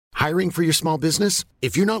Hiring for your small business?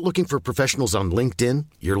 If you're not looking for professionals on LinkedIn,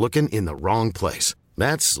 you're looking in the wrong place.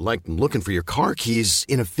 That's like looking for your car keys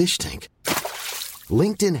in a fish tank.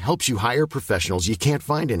 LinkedIn helps you hire professionals you can't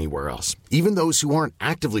find anywhere else, even those who aren't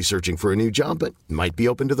actively searching for a new job but might be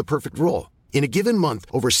open to the perfect role. In a given month,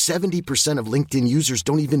 over 70% of LinkedIn users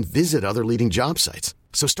don't even visit other leading job sites.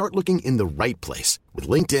 So start looking in the right place. With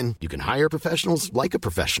LinkedIn, you can hire professionals like a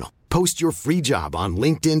professional. Post your free job on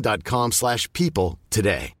linkedin.com/people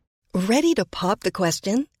today. Ready to pop the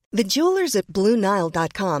question? The jewelers at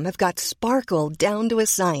BlueNile.com have got sparkle down to a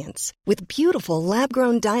science with beautiful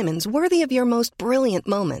lab-grown diamonds worthy of your most brilliant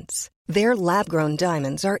moments. Their lab-grown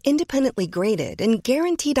diamonds are independently graded and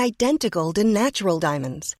guaranteed identical to natural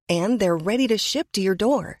diamonds, and they're ready to ship to your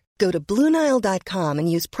door. Go to BlueNile.com and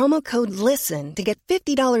use promo code LISTEN to get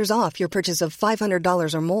 $50 off your purchase of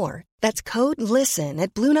 $500 or more. That's code LISTEN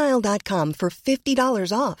at BlueNile.com for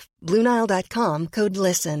 $50 off. BlueNile.com, code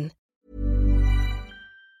LISTEN.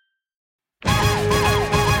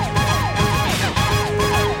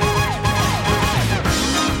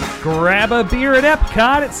 Grab a beer at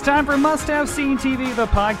Epcot. It's time for Must Have Seen TV, the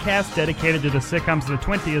podcast dedicated to the sitcoms of the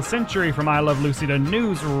 20th century from I Love Lucy to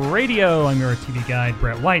News Radio. I'm your TV guide,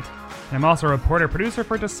 Brett White. And I'm also a reporter-producer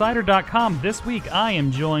for Decider.com. This week, I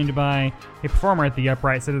am joined by a performer at the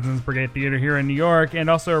Upright Citizens Brigade Theater here in New York, and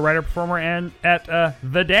also a writer-performer and at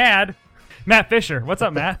The Dad, Matt Fisher. What's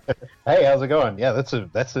up, Matt? Hey, how's it going? Yeah, that's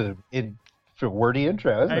a wordy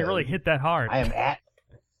intro, isn't it? I really hit that hard.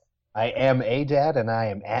 I am a dad, and I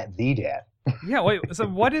am at the dad. Yeah, wait. So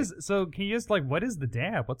can you just what is The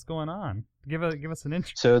Dad? What's going on? Give us an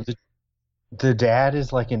intro. So the Dad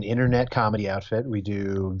is like an internet comedy outfit. We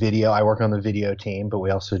do video. I work on the video team, but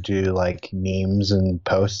we also do like memes and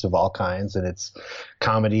posts of all kinds, and it's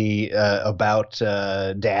comedy about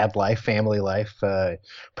dad life, family life,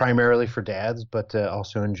 primarily for dads, but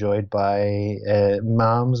also enjoyed by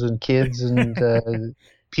moms and kids and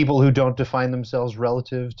people who don't define themselves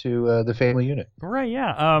relative to the family unit. Right,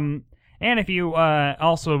 yeah. And if you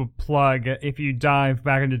if you dive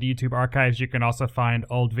back into the YouTube archives, you can also find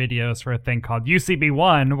old videos for a thing called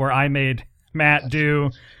UCB1, where I made Matt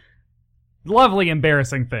do lovely,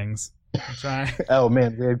 embarrassing things. Oh,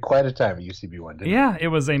 man, we had quite a time at UCB1, didn't we? Yeah, it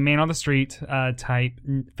was a man-on-the-street type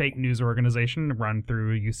fake news organization run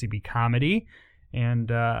through UCB Comedy, and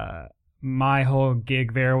my whole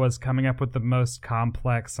gig there was coming up with the most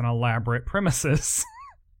complex and elaborate premises.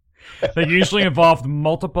 They usually involved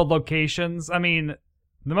multiple locations. I mean,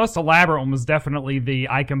 the most elaborate one was definitely the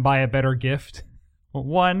I can buy a better gift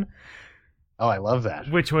one. Oh, I love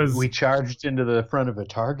that. Which was... We charged into the front of a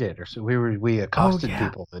Target, or so we accosted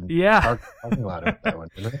people in the parking lot of that one,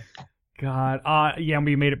 didn't we? God. Yeah, and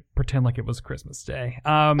we made it pretend like it was Christmas Day.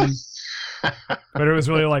 But it was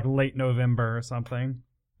really like late November or something.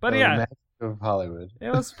 But yeah, of Hollywood.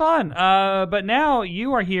 It was fun. But now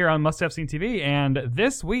you are here on Must Have Seen TV, and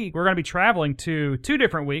this week we're going to be traveling to 2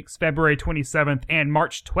 different weeks, February 27th and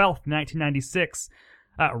March 12th, 1996.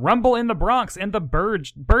 Rumble in the Bronx and The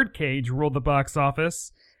Birdcage ruled the box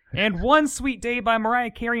office, and One Sweet Day by Mariah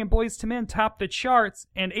Carey and Boyz II Men topped the charts,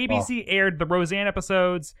 and ABC aired the Roseanne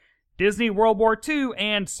episodes, Disney World War II,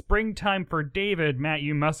 and Springtime for David. Matt,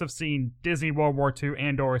 you must have seen Disney World War II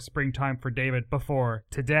and or Springtime for David before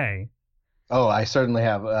today. Oh, I certainly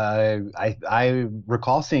have. I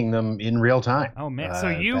recall seeing them in real time. Oh, man. So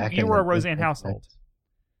you were a Roseanne household.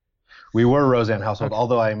 We were a Roseanne household,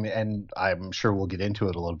 although I'm sure we'll get into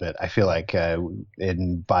it a little bit. I feel like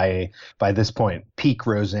by this point, peak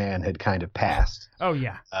Roseanne had kind of passed. Oh,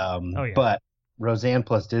 yeah. But Roseanne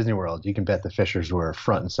plus Disney World, you can bet the Fishers were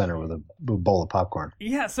front and center with a bowl of popcorn.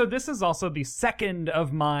 Yeah, so this is also the second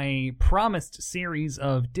of my promised series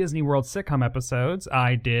of Disney World sitcom episodes.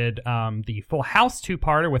 I did the Full House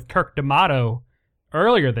 2-parter with Kirk D'Amato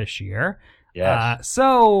earlier this year. Yes.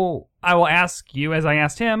 So I will ask you, as I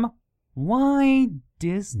asked him, why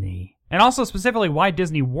Disney? And also specifically, why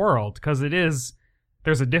Disney World? Because there's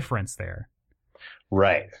a difference there.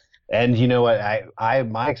 Right. And you know what?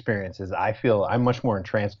 My experience is I feel I'm much more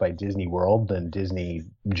entranced by Disney World than Disney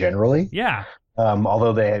generally. Yeah.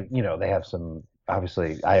 Although they have some.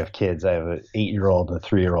 Obviously, I have kids. I have an 8-year-old and a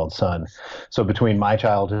 3-year-old son. So between my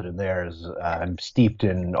childhood and theirs, I'm steeped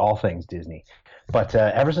in all things Disney. But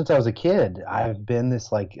ever since I was a kid, I've been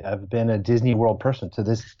a Disney World person to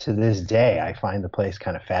this day. I find the place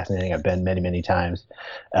kind of fascinating. I've been many, many times.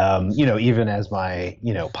 Even as my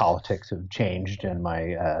politics have changed and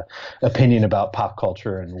my opinion about pop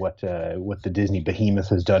culture and what the Disney behemoth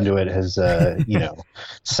has done to it has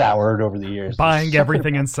soured over the years. Buying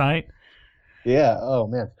everything in sight. Yeah. Oh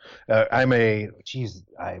man. If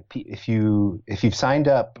you've signed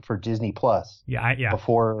up for Disney Plus Yeah.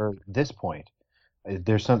 before this point,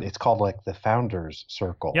 there's it's called like the Founders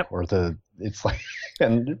Circle, Yep. or it's like,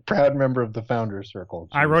 and proud member of the Founders Circle.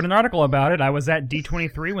 I wrote an article about it. I was at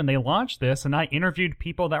D23 when they launched this, and I interviewed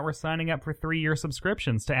people that were signing up for 3-year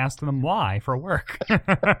subscriptions to ask them why for work.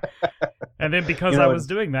 And then because I was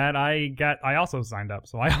doing that, I also signed up,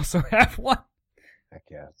 so I also have one. Heck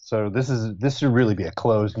yeah. So this should really be a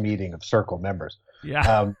closed meeting of Circle members.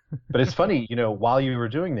 Yeah. But it's funny, while you were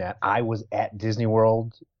doing that, I was at Disney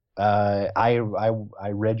World. I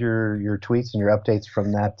read your tweets and your updates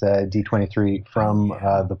from that D23 from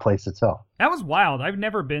the place itself. That was wild. I've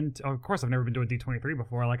never been to, of course I've never been to a D23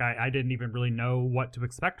 before. Like I didn't even really know what to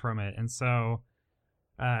expect from it. And so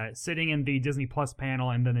sitting in the Disney Plus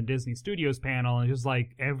panel and then the Disney Studios panel, and just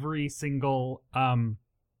like every single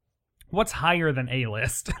what's higher than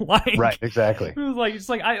A-list? Like, right, exactly. It was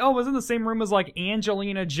like I was in the same room as like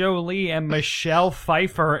Angelina Jolie and Michelle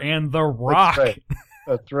Pfeiffer and The Rock.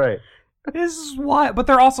 That's right. This is why, but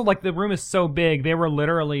they're also like, the room is so big. They were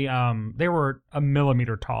literally they were a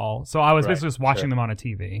millimeter tall. So I was basically just watching them on a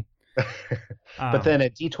TV. But then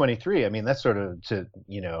at D23, I mean, that's sort of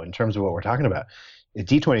in terms of what we're talking about. At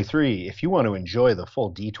D23, if you want to enjoy the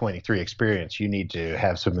full D23 experience, you need to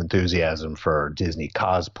have some enthusiasm for Disney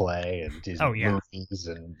cosplay and Disney movies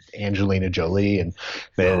and Angelina Jolie, and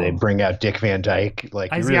they bring out Dick Van Dyke.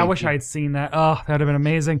 Like, I wish I had seen that. Oh, that would have been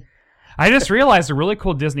amazing. I just realized a really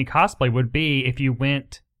cool Disney cosplay would be if you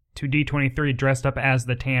went to D23 dressed up as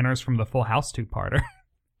the Tanners from the Full House two-parter.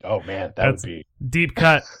 Oh man, that's would be deep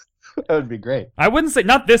cut. That would be great. I wouldn't say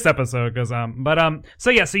not this episode because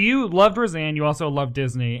so you loved Roseanne, you also loved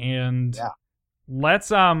Disney, and let's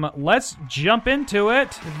jump into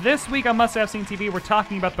it. This week on Must Have Seen TV, we're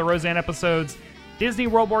talking about the Roseanne episodes Disney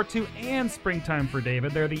World War II and Springtime for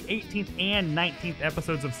David. They're the 18th and 19th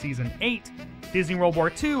episodes of Season 8. Disney World War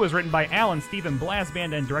II was written by Alan Stephen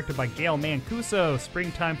Blasband and directed by Gail Mancuso.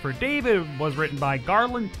 Springtime for David was written by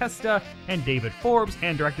Garland Testa and David Forbes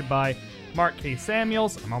and directed by Mark K.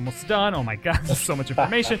 Samuels. I'm almost done. Oh my god, there's so much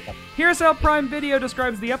information. Here's how Prime Video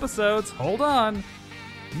describes the episodes. Hold on.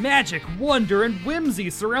 Magic, wonder, and whimsy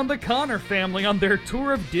surround the Connor family on their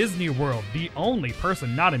tour of Disney World. The only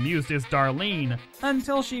person not amused is Darlene,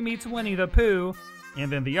 until she meets Winnie the Pooh. And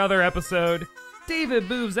then the other episode, David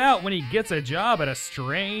moves out when he gets a job at a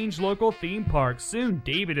strange local theme park. Soon,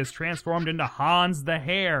 David is transformed into Hans the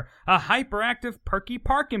Hare, a hyperactive Perky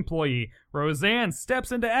Park employee. Roseanne steps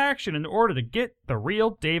into action in order to get the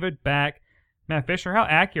real David back. Matt Fisher, how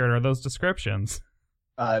accurate are those descriptions?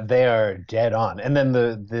 They are dead on. And then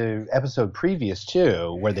the episode previous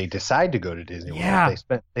too, where they decide to go to Disney World,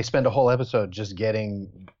 they spend a whole episode just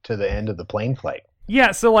getting to the end of the plane flight.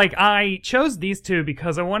 Yeah, so like I chose these two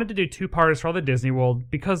because I wanted to do two-parters for all the Disney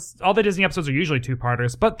World, because all the Disney episodes are usually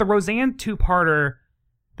two-parters, but the Roseanne two-parter,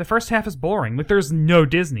 the first half is boring. Like there's no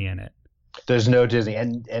Disney in it. There's no Disney,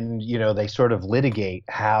 and they sort of litigate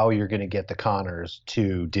how you're going to get the Connors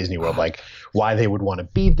to Disney World, like why they would want to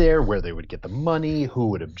be there, where they would get the money, who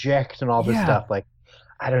would object, and all this stuff. Like,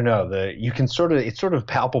 I don't know. It's sort of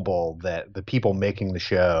palpable that the people making the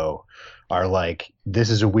show are like, this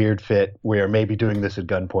is a weird fit. We are maybe doing this at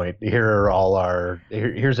gunpoint.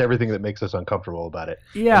 Here's everything that makes us uncomfortable about it.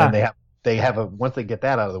 Yeah. And then once they get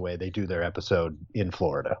that out of the way, they do their episode in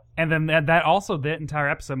Florida. And then that also, the entire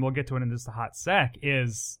episode, and we'll get to it in just a hot sec,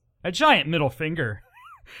 is a giant middle finger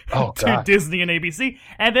to Disney and ABC.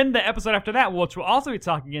 And then the episode after that, which we'll also be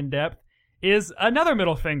talking in depth, is another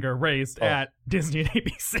middle finger raised at Disney and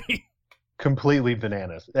ABC. Completely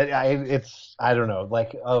bananas. I don't know,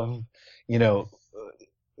 like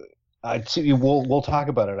we'll talk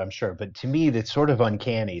about it, I'm sure, but to me, it's sort of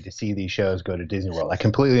uncanny to see these shows go to Disney World. I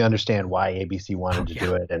completely understand why ABC wanted to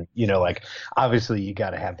do it, and obviously you got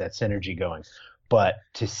to have that synergy going. But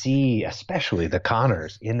to see, especially the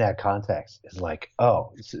Connors in that context, is like,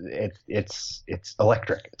 it's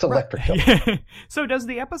electric. It's electric. Right. So does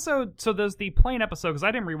the plane episode? Because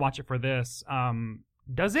I didn't rewatch it for this.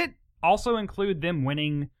 Does it also include them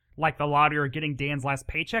winning like the lottery or getting Dan's last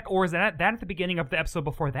paycheck, or is that at the beginning of the episode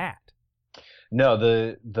before that? No,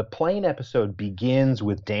 the plane episode begins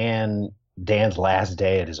with Dan's last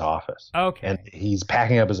day at his office. Okay. And he's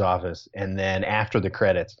packing up his office, and then after the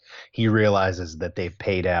credits, he realizes that they've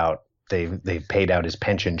paid out his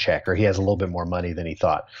pension check, or he has a little bit more money than he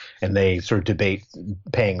thought. And they sort of debate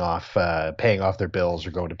paying off their bills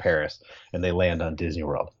or going to Paris, and they land on Disney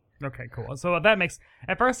World. Okay, cool. So that makes...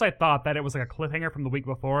 At first I thought that it was like a cliffhanger from the week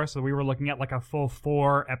before, so we were looking at like a full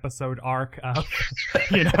 4-episode arc of,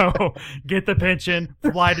 get the pension,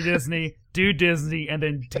 fly to Disney, do Disney, and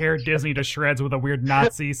then tear Disney to shreds with a weird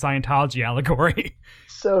Nazi Scientology allegory.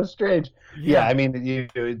 So strange. Yeah, I mean,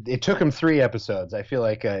 it took them 3 episodes. I feel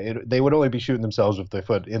like they would only be shooting themselves with their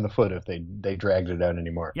foot in the foot if they dragged it out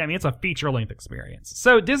anymore. Yeah, I mean, it's a feature-length experience.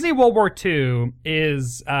 So Disney World War II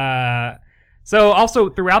is... So also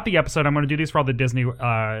throughout the episode, I'm going to do these for all the Disney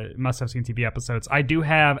must-have-seen TV episodes. I do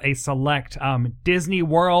have a select Disney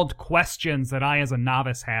World questions that I, as a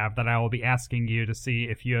novice, have that I will be asking you to see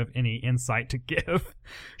if you have any insight to give.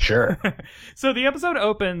 Sure. So the episode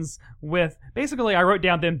opens with, basically, I wrote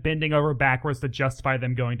down them bending over backwards to justify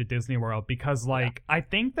them going to Disney World because, I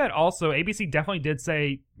think that also ABC definitely did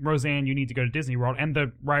say, Roseanne, you need to go to Disney World, and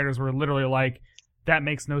the writers were literally like, that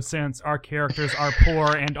makes no sense. Our characters are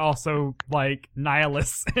poor and also,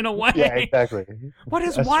 nihilists in a way. Yeah, exactly. What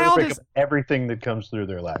is wild is... everything that comes through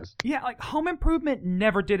their lives. Yeah, Home Improvement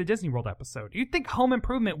never did a Disney World episode. You'd think Home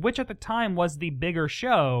Improvement, which at the time was the bigger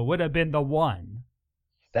show, would have been the one.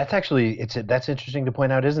 That's actually, that's interesting to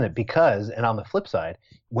point out, isn't it? Because, and on the flip side,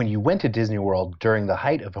 when you went to Disney World during the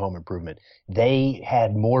height of Home Improvement, they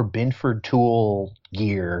had more Binford Tool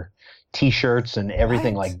gear, T-shirts and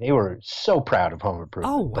everything. Right. They were so proud of Home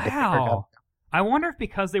Improvement. Oh, wow. I wonder if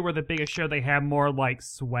because they were the biggest show, they had more,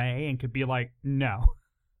 sway and could be like, no.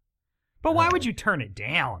 But why would you turn it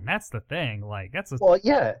down? That's the thing. Well,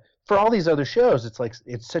 yeah. For all these other shows,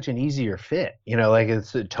 it's such an easier fit.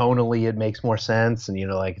 It's tonally it makes more sense, and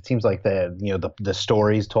it seems like the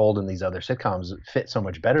stories told in these other sitcoms fit so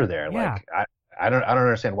much better there. Yeah. I don't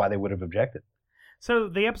understand why they would have objected. So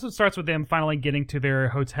the episode starts with them finally getting to their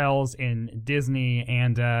hotels in Disney,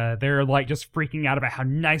 and they're just freaking out about how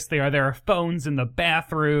nice they are. There are phones in the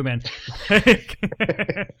bathroom, and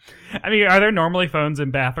I mean, are there normally phones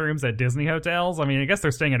in bathrooms at Disney hotels? I mean, I guess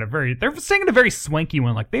they're staying at a very swanky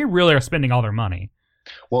one. They really are spending all their money.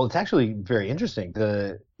 Well, it's actually very interesting.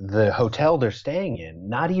 The hotel they're staying in,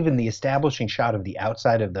 not even the establishing shot of the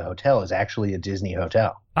outside of the hotel is actually a Disney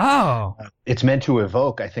hotel. Oh. It's meant to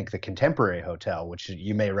evoke, I think, the Contemporary Hotel, which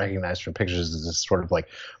you may recognize from pictures as this sort of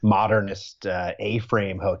modernist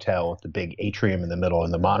A-frame hotel with the big atrium in the middle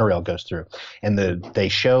and the monorail goes through. And they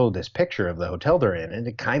show this picture of the hotel they're in, and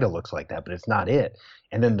it kind of looks like that, but it's not it.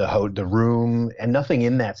 And then the room, and nothing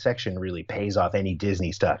in that section really pays off any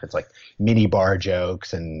Disney stuff. It's mini bar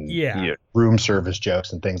jokes and room service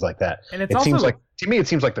jokes and things like that. And it seems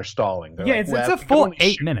like they're stalling. They're it's a full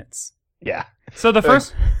 8 minutes. Yeah. So the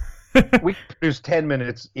first... we produce 10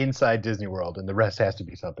 minutes inside Disney World, and the rest has to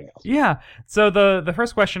be something else. Yeah. So the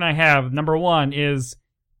first question I have, number 1, is,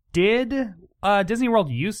 did Disney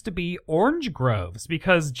World used to be orange groves?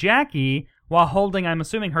 Because Jackie... while holding, I'm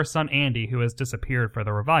assuming, her son Andy, who has disappeared for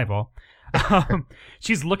the revival,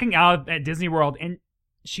 she's looking out at Disney World, and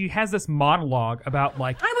she has this monologue about,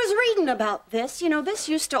 I was reading about this. This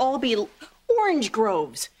used to all be orange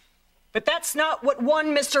groves. But that's not what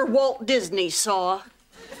one Mr. Walt Disney saw.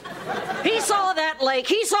 He saw that lake.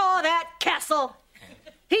 He saw that castle.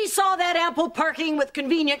 He saw that ample parking with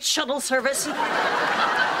convenient shuttle service.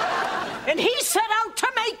 And he set out to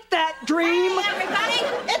make that dream. Hey, everybody,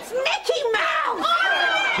 it's Mickey Mouse!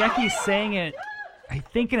 Jackie's saying it, I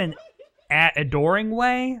think, in an adoring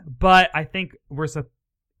way, but I think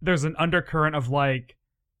there's an undercurrent of,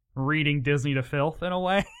 reading Disney to filth in a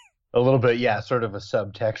way. A little bit, yeah, sort of a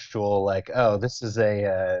subtextual,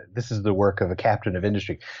 this is the work of a captain of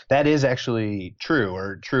industry. That is actually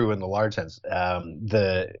true in the large sense.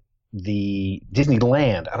 The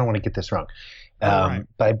Disneyland, I don't want to get this wrong. Right.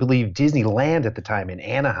 But I believe Disneyland at the time in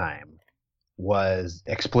Anaheim was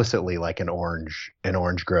explicitly an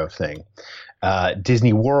orange grove thing.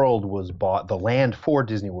 Disney World was bought. The land for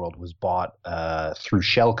Disney World was bought through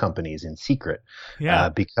shell companies in secret. Yeah.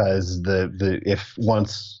 Because if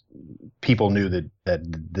once people knew that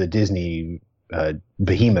the Disney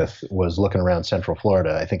behemoth was looking around Central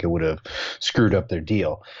Florida, I think it would have screwed up their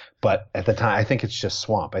deal. But at the time, I think it's just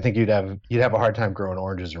swamp. I think you'd have a hard time growing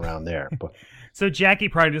oranges around there. But. So Jackie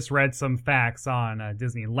probably just read some facts on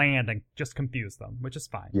Disneyland and just confused them, which is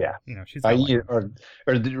fine. Yeah, she's or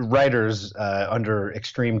the writers under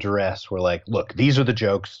extreme duress were like, "Look, these are the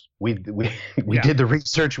jokes. We did the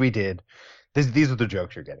research. We did. These are the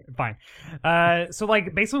jokes you're getting." Fine. So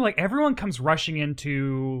basically everyone comes rushing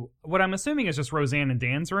into what I'm assuming is just Roseanne and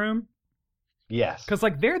Dan's room. Yes, because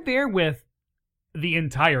they're there with the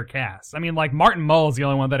entire cast. I mean, like Martin Mull's the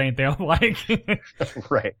only one that ain't there. Like,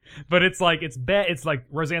 Right. but it's like it's like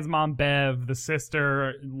Roseanne's mom Bev, the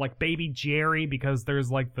sister, like baby Jerry, because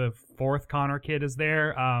there's like the fourth Connor kid is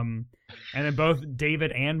there. And then both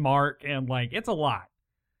David and Mark, and like it's a lot.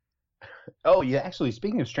 Oh, yeah. Actually,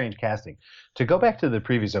 speaking of strange casting, to go back to the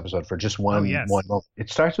previous episode for just one moment, it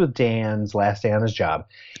starts with Dan's last day on his job,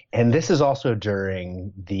 and this is also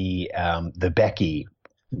during the Becky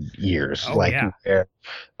years, where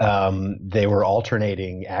they were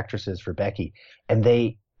alternating actresses for Becky, and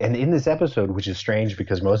in this episode, which is strange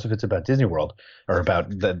because most of it's about Disney World, or about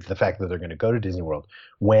the fact that they're going to go to Disney World.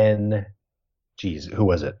 Who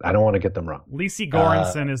was it? I don't want to get them wrong. Lacey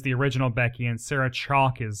Goranson is the original Becky, and Sarah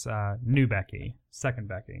Chalke is new Becky, second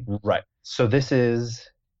Becky. Right. So this is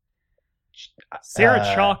Sarah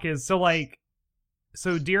Chalke is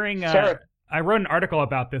so during. I wrote an article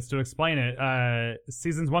about this to explain it.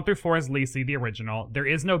 Seasons 1 through 4 is Lacey, the original. There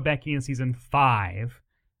is no Becky in season 5.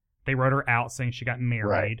 They wrote her out saying she got married,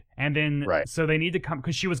 right. And then so they need to come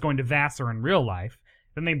because she was going to Vassar in real life.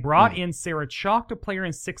 Then they brought in Sarah Chalke to play her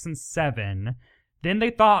in 6 and 7. Then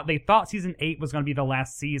they thought season 8 was going to be the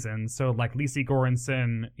last season. So like Lacey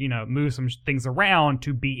Goranson, moved some things around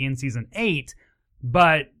to be in season 8.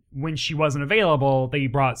 But when she wasn't available, they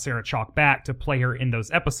brought Sarah Chalke back to play her in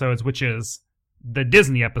those episodes, which is the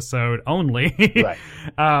Disney episode only. Right.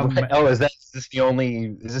 Oh, is this the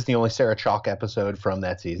only Sarah Chalke episode from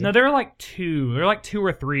that season? No, there are like 2. There are like 2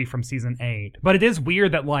 or 3 from season 8. But it is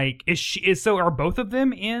weird that like are both of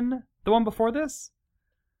them in the one before this?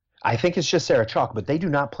 I think it's just Sarah Chalke, but they do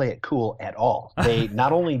not play it cool at all. They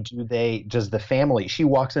not only does the family, she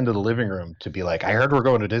walks into the living room to be like, I heard we're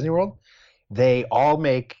going to Disney World. They all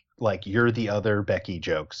make like you're the other Becky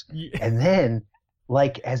jokes. Yeah. And then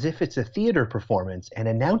like as if it's a theater performance, an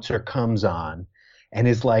announcer comes on and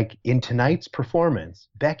is like, in tonight's performance,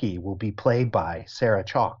 Becky will be played by Sarah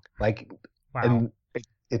Chalke. Like, wow. And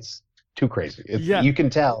it's too crazy. You can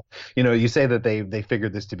tell, you say that they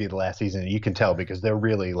figured this to be the last season, and you can tell because they're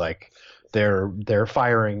really like, they're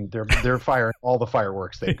firing all the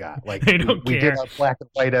fireworks they've got. Like they don't we care. did our black and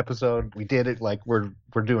white episode. We did it. Like we're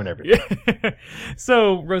doing everything.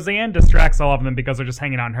 So Roseanne distracts all of them because they're just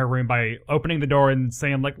hanging out in her room by opening the door and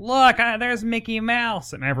saying like, look, there's Mickey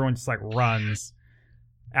Mouse. And everyone just like runs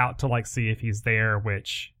out to like see if he's there,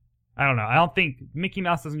 which I don't know. I don't think Mickey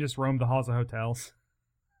Mouse doesn't just roam the halls of hotels.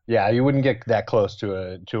 Yeah, you wouldn't get that close to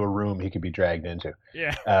a room he could be dragged into.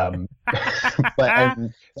 Yeah. But that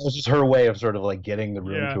was just her way of sort of like getting the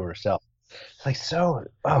room to herself. It's like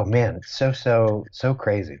oh man, it's so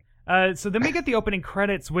crazy. So then we get the opening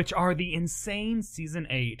credits, which are the insane season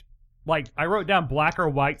 8. Like I wrote down black or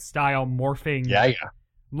white style morphing. Yeah.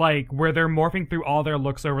 Like where they're morphing through all their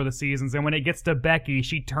looks over the seasons, and when it gets to Becky,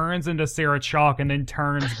 she turns into Sarah Chalke and then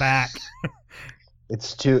turns back.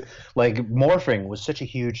 It's too like morphing was such a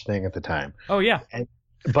huge thing at the time. Oh yeah.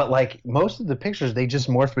 But like most of the pictures, they just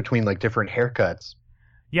morph between like different haircuts.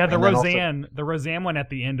 Yeah, the Roseanne one at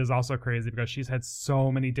the end is also crazy because she's had so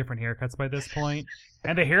many different haircuts by this point,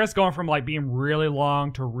 and the hair is going from like being really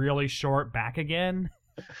long to really short back again.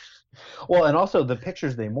 Well, and also the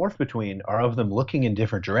pictures they morph between are of them looking in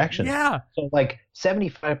different directions. Yeah. So like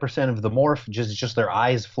 75% of the morph just their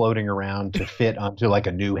eyes floating around to fit onto like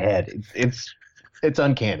a new head. It's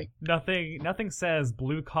uncanny. Nothing says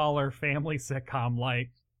blue collar family sitcom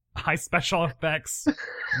like high special effects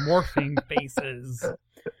morphing faces.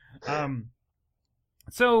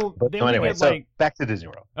 So back to Disney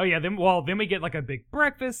World. Oh yeah, then we get like a big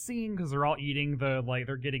breakfast scene because they're all eating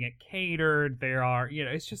they're getting it catered. There are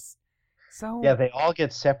it's just so yeah. They all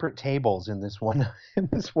get separate tables in this one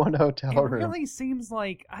hotel room. It really seems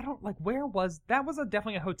like where was that? Was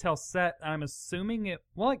definitely a hotel set. I'm assuming it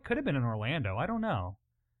could have been in Orlando. I don't know.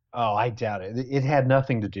 Oh, I doubt it. It had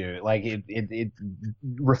nothing to do. Like it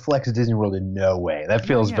reflects Disney World in no way. That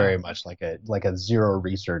feels very much like a zero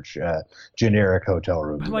research generic hotel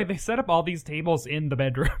room. Like they set up all these tables in the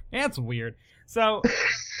bedroom. That's weird. So,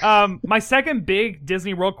 my second big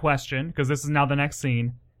Disney World question, because this is now the next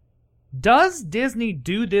scene. Does Disney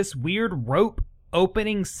do this weird rope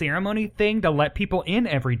opening ceremony thing to let people in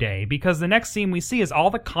every day? Because the next scene we see is all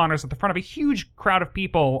the Connors at the front of a huge crowd of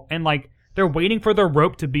people, and like they're waiting for their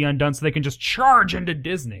rope to be undone so they can just charge into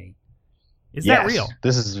Disney. Is that real?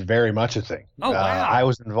 This is very much a thing. Oh, wow. I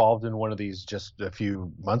was involved in one of these just a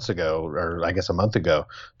few months ago, or I guess a month ago,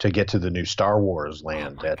 to get to the new Star Wars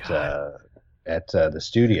land at the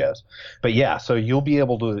studios. But yeah, so you'll be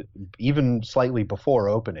able to, even slightly before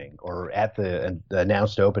opening or at the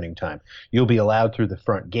announced opening time, you'll be allowed through the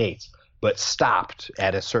front gates, but stopped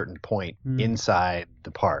at a certain point inside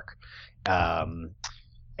the park.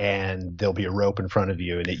 and there'll be a rope in front of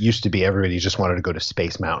you. And it used to be everybody just wanted to go to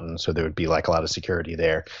Space Mountain, so there would be like a lot of security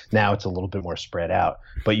there. Now it's a little bit more spread out,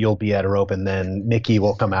 but you'll be at a rope, and then Mickey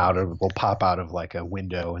will come out or will pop out of like a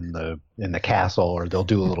window in the castle, or they'll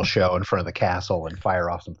do a little show in front of the castle and fire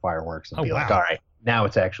off some fireworks and like, all right, now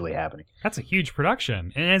it's actually happening. That's a huge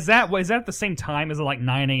production. And is that at the same time? Is it like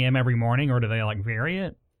 9 a.m. every morning, or do they like vary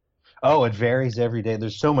it? Oh, it varies every day.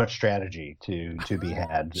 There's so much strategy to be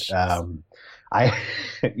had. I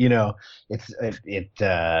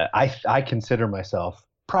consider myself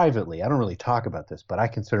privately, I don't really talk about this, but I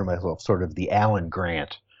consider myself sort of the Alan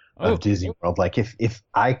Grant of Disney World. Like if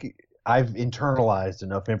I've internalized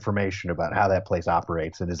enough information about how that place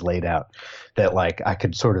operates and is laid out that like I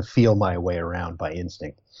could sort of feel my way around by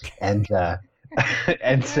instinct. And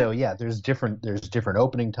and so there's different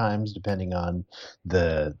opening times depending on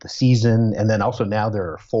the season, and then also now there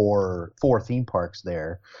are four theme parks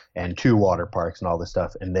there and 2 water parks and all this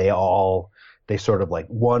stuff, and they sort of like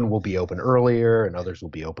one will be open earlier and others will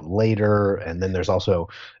be open later, and then there's also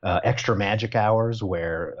extra magic hours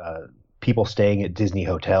where people staying at Disney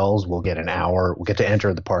hotels will get to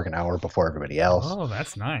enter the park an hour before everybody else. Oh,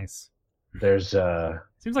 that's nice. There's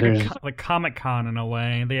seems like like Comic-Con in a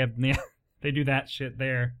way. They do that shit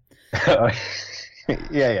there.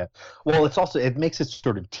 Yeah. Well, it makes it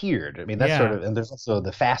sort of tiered. I mean, that's sort of, and there's also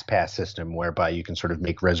the Fast Pass system whereby you can sort of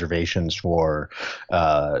make reservations for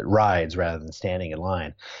rides rather than standing in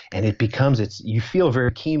line. And you feel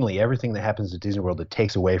very keenly everything that happens at Disney World that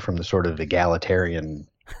takes away from the sort of egalitarian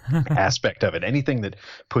aspect of it. Anything that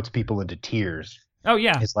puts people into tiers. Oh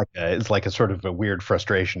yeah, it's like a sort of a weird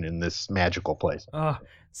frustration in this magical place.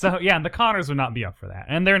 So the Connors would not be up for that,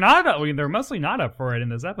 and they're not. They're mostly not up for it in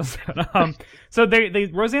this episode. So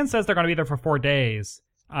Roseanne says they're going to be there for 4 days,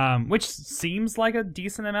 which seems like a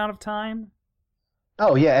decent amount of time.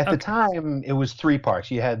 Oh yeah, at the time it was 3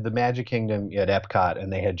 parks. You had the Magic Kingdom at Epcot,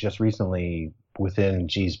 and they had just recently, within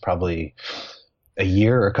probably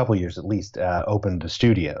a couple years at least, opened the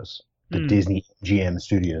studios. The Disney GM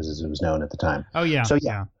Studios, as it was known at the time. Oh yeah. So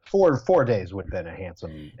 4 days would have been a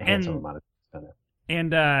handsome amount of time.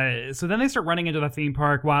 And so then they start running into the theme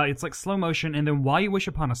park while it's like slow motion, and then While You Wish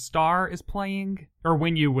Upon a Star is playing, or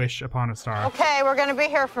When You Wish Upon a Star. Okay, we're going to be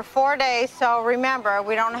here for 4 days, so remember,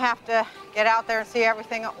 we don't have to get out there and see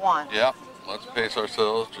everything at once. Yeah, let's pace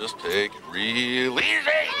ourselves. Just take it real easy.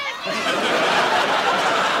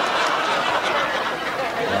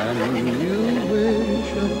 When you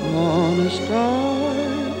wish upon a star,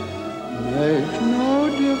 makes no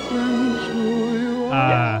difference who you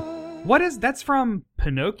are. That's from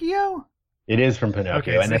Pinocchio? It is from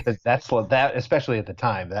Pinocchio, okay, and that especially at the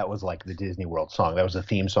time, that was like the Disney World song. That was the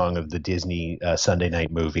theme song of the Disney Sunday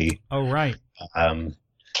night movie. Oh right.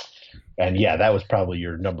 And that was probably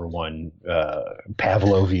your number one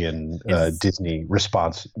Pavlovian Disney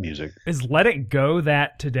response music. Is Let It Go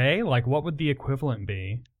that today? Like, what would the equivalent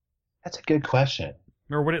be? That's a good question.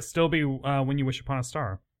 Or would it still be When You Wish Upon a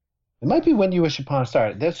Star? It might be When You Wish Upon a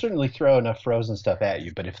Star. They'll certainly throw enough Frozen stuff at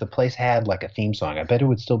you, but if the place had like a theme song, I bet it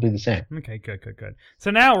would still be the same. Okay, good. So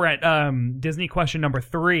now we're at Disney question number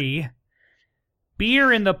 3.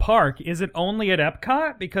 Beer in the park, is it only at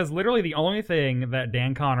Epcot? Because literally the only thing that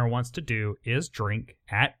Dan Connor wants to do is drink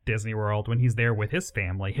at Disney World when he's there with his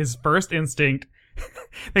family. His first instinct,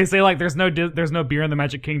 they say like there's no beer in the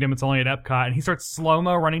Magic Kingdom, it's only at Epcot, and he starts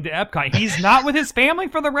slow-mo running to Epcot. He's not with his family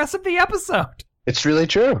for the rest of the episode. It's really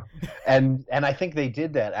true. And I think they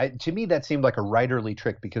did that. To me, that seemed like a writerly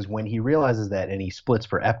trick, because when he realizes that and he splits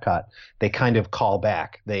for Epcot, they kind of call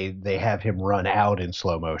back. They have him run out in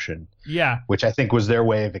slow motion. Yeah. Which I think was their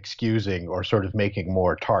way of excusing or sort of making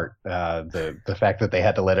more tart the fact that they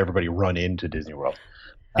had to let everybody run into Disney World.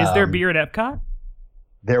 Is there beer at Epcot?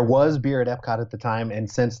 There was beer at Epcot at the time, and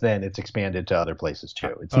since then it's expanded to other places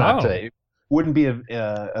too. It's not it wouldn't be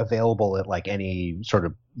available at like any sort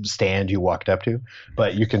of stand you walked up to,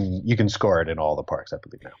 but you can score it in all the parks, I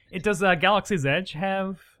believe now. Does Galaxy's Edge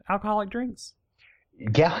have alcoholic drinks?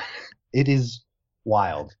 It is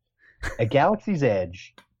wild. At Galaxy's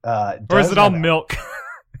Edge, or is it all milk?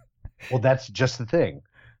 Well, that's just the thing.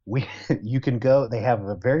 You can go. They have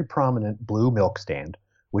a very prominent blue milk stand,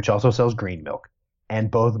 which also sells green milk. And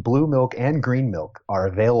both blue milk and green milk are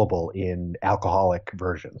available in alcoholic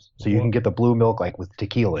versions. So you can get the blue milk like with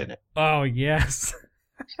tequila in it. Oh, yes.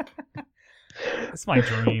 That's my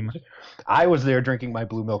dream. I was there drinking my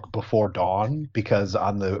blue milk before dawn because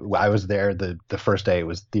I was there the first day it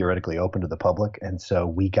was theoretically open to the public. And so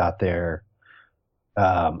we got there.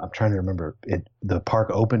 I'm trying to remember. The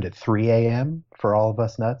park opened at 3 a.m. for all of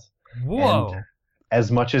us nuts. Whoa.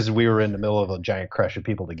 as much as we were in the middle of a giant crush of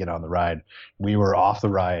people to get on the ride, we were off the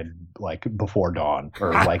ride like before dawn,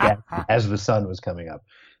 or like as the sun was coming up.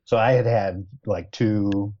 So I had like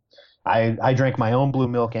two. I drank my own blue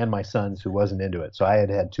milk and my son's, who wasn't into it. So I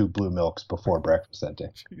had 2 blue milks before breakfast that day.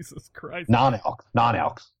 Jesus Christ.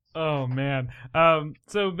 Non-alcs. Oh man.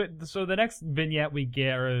 So the next vignette we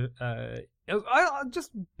get, just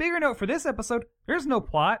bigger note for this episode. There's no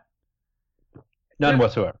plot. None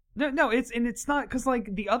whatsoever. No, it's not, because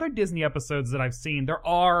like the other Disney episodes that I've seen, there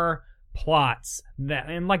are plots that,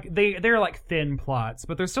 and like they're like thin plots,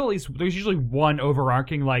 but there's usually one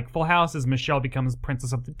overarching. Like Full House is Michelle becomes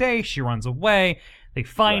princess of the day, she runs away, they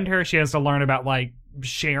find her, she has to learn about like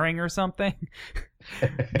sharing or something.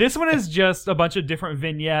 This one is just a bunch of different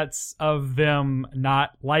vignettes of them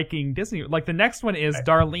not liking Disney. Like the next one is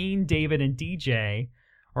Darlene, David, and DJ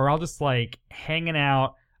are all just like hanging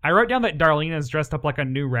out. I wrote down that Darlene is dressed up like a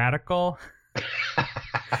New Radical.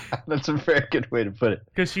 That's a very good way to put it.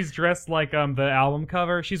 Because she's dressed like the album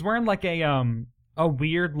cover. She's wearing like a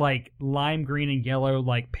weird like lime green and yellow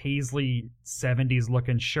like paisley 70s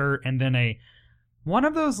looking shirt, and then one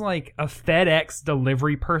of those like a FedEx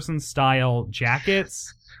delivery person style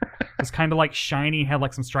jackets. It was kind of like shiny, had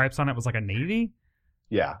like some stripes on it. It was like a navy.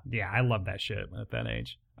 Yeah, I love that shit at that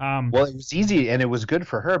age. Well, it was easy, and it was good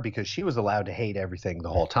for her because she was allowed to hate everything the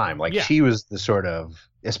whole time. Like she was the sort of,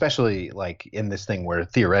 especially like in this thing where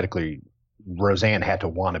theoretically Roseanne had to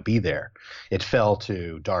want to be there. It fell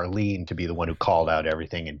to Darlene to be the one who called out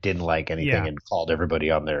everything and didn't like anything and called everybody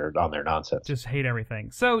on their nonsense. Just hate everything.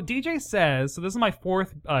 So DJ says, so this is my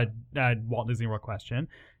 4th Walt Disney World question.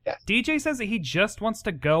 Yeah. DJ says that he just wants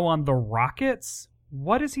to go on the rockets.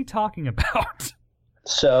 What is he talking about?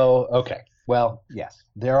 So, okay. Well, yes,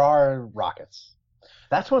 there are rockets.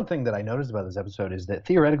 That's one thing that I noticed about this episode is that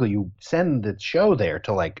theoretically you send the show there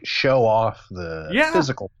to like show off the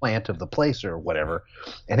physical plant of the place or whatever.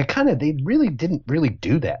 And they really didn't really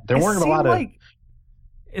do that. There weren't a lot of...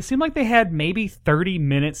 It seemed like they had maybe 30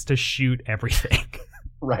 minutes to shoot everything.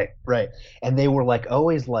 Right. And they were like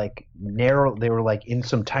always like narrow. They were like in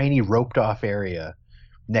some tiny roped off area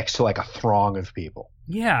next to like a throng of people.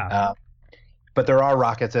 Yeah. But there are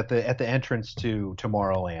rockets at the entrance to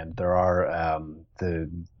Tomorrowland. There are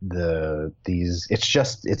these.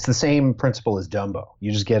 It's the same principle as Dumbo.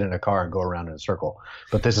 You just get in a car and go around in a circle.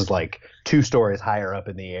 But this is like 2 stories higher up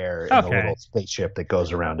in the air in a little spaceship that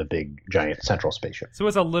goes around a big giant central spaceship. So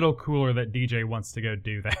it's a little cooler that DJ wants to go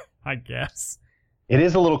do that, I guess. It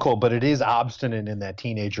is a little cool, but it is obstinate in that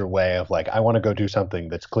teenager way of like, I want to go do something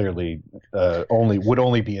that's clearly would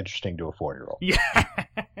only be interesting to a 4-year-old. Yeah.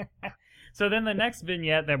 So then the next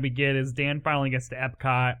vignette that we get is Dan finally gets to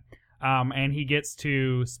Epcot, and he gets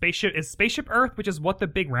to Spaceship Earth, which is what the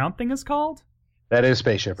big round thing is called? That is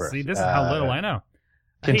Spaceship Earth. See, this is how little I know.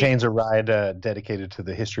 Contains a ride dedicated to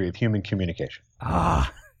the history of human communication.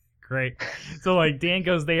 Ah, great. So like Dan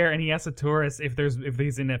goes there and he asks a tourist if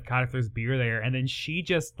he's in Epcot, if there's beer there, and then she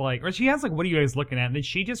just she has like, what are you guys looking at? And then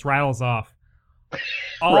she just rattles off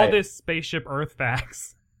all this Spaceship Earth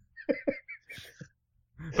facts.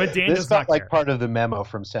 But Dan does not care. Like part of the memo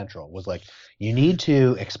from Central was like, you need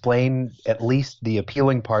to explain at least the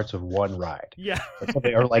appealing parts of one ride. Yeah.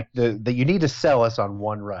 Or like that you need to sell us on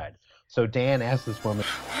one ride. So Dan asked this woman,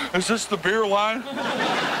 Is this the beer line?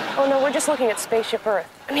 Oh, no, we're just looking at Spaceship Earth.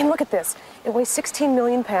 I mean, look at this. It weighs 16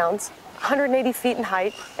 million pounds, 180 feet in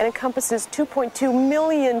height, and encompasses 2.2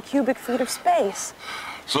 million cubic feet of space.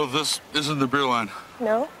 So this isn't the beer line?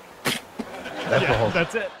 No.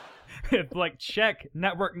 That's it. Like, check,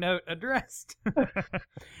 network note addressed.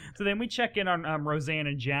 So then we check in on Roseanne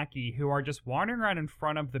and Jackie, who are just wandering around in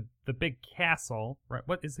front of the big castle. Right?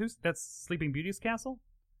 That's Sleeping Beauty's castle?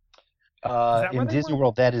 In Disney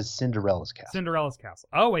World, that is Cinderella's castle. Cinderella's castle.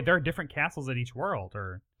 Oh, wait, there are different castles at each world,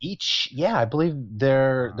 or I believe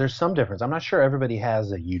there's some difference. I'm not sure everybody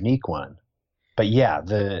has a unique one, but yeah,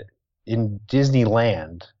 in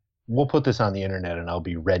Disneyland. We'll put this on the internet and I'll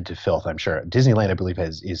be read to filth, I'm sure. Disneyland, I believe,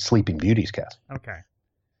 is Sleeping Beauty's castle. Okay.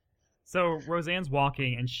 So Roseanne's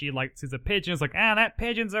walking and she sees a pigeon. It's like, that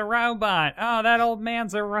pigeon's a robot. Oh, that old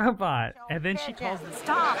man's a robot. And then she calls them.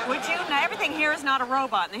 Stop, would you? Now, everything here is not a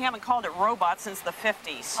robot, and they haven't called it robot since the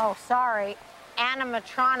 50s. Oh, sorry.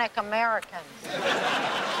 Animatronic Americans.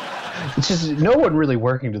 It's just no one really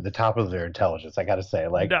working to the top of their intelligence, I gotta say.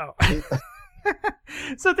 Like, no.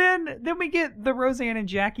 So then we get the Roseanne and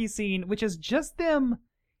Jackie scene, which is just them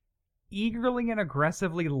eagerly and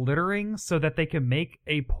aggressively littering so that they can make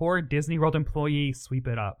a poor Disney World employee sweep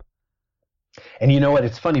it up. And you know what?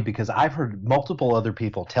 It's funny because I've heard multiple other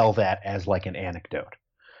people tell that as like an anecdote.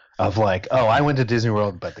 of like, oh, I went to Disney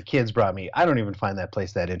World, but the kids brought me. I don't even find that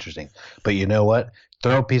place that interesting. But you know what?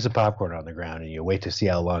 Throw a piece of popcorn on the ground and you wait to see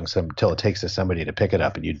how long till it takes somebody to pick it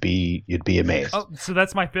up, and you'd be amazed. Oh, so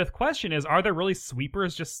that's my fifth question: is are there really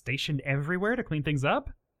sweepers just stationed everywhere to clean things up?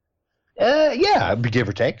 Yeah, give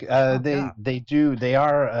or take. They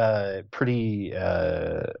are pretty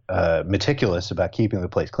meticulous about keeping the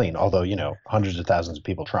place clean. Although hundreds of thousands of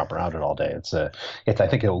people tromp around it all day. It's I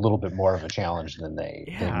think a little bit more of a challenge than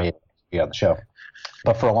they made it to be on the show.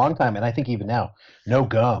 But for a long time, and I think even now, no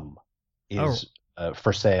gum is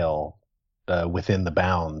for sale within the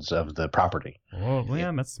bounds of the property. Oh,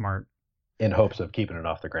 yeah, that's smart. In hopes of keeping it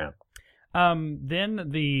off the ground. Then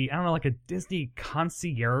like a Disney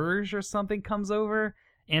concierge or something comes over,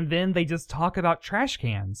 and then they just talk about trash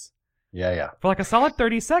cans. Yeah. For like a solid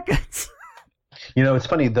 30 seconds. It's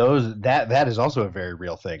funny, that is also a very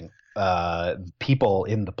real thing. People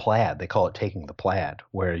in the plaid, they call it taking the plaid,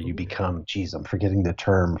 where you become, I'm forgetting the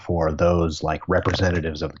term for those like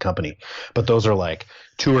representatives of the company, but those are like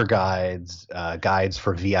tour guides, guides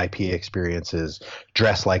for VIP experiences,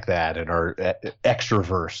 dress like that, and are extra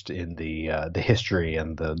versed in the history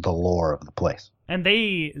and the lore of the place. And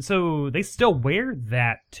they still wear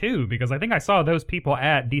that too, because I think I saw those people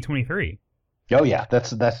at D23. Oh yeah,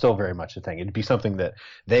 that's still very much a thing. It'd be something that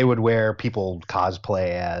they would wear, people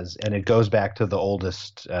cosplay as, and it goes back to the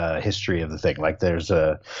oldest history of the thing. Like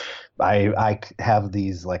I have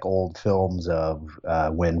these like old films of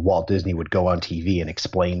when Walt Disney would go on TV and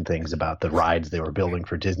explain things about the rides they were building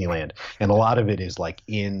for Disneyland, and a lot of it is like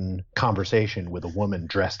in conversation with a woman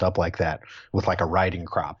dressed up like that with like a riding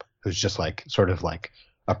crop, who's just like sort of like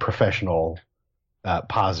a professional,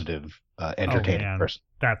 positive, entertaining person.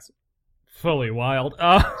 That's fully wild.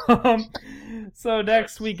 So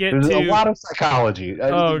next we get There's to a lot of psychology.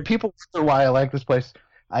 People wonder why I like this place.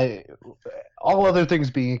 All other things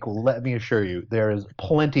being equal, let me assure you, there is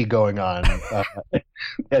plenty going on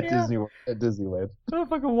at Disneyland. So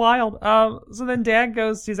fucking wild. So then Dad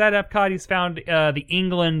goes. He's at Epcot. He's found the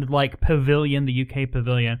England pavilion, the UK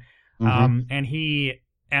pavilion, and he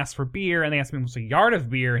asks for beer, and they ask him what's a yard of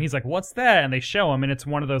beer, and he's like, "What's that?" And they show him, and it's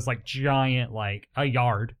one of those like giant a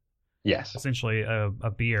yard. Yes. Essentially a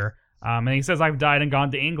beer. And he says, I've died and gone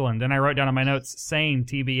to England. And I wrote down on my notes, same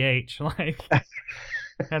TBH. Like,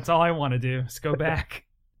 that's all I want to do is go back.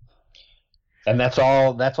 And that's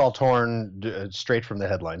all torn straight from the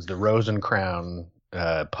headlines. The Rose and Crown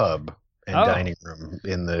pub and dining room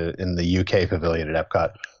in the UK pavilion at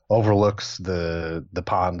Epcot overlooks the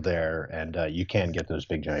pond there. And you can get those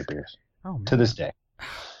big giant beers to this day.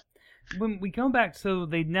 When we go back, so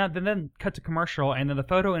they then cut to commercial, and then the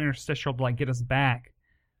photo interstitial to get us back.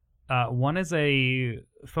 One is a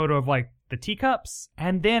photo of the teacups,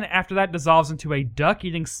 and then after that dissolves into a duck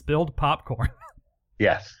eating spilled popcorn.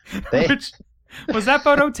 Yes. Was that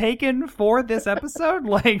photo taken for this episode?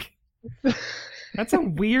 That's a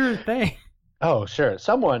weird thing. Oh, sure.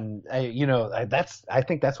 Someone, I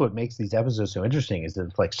think that's what makes these episodes so interesting, is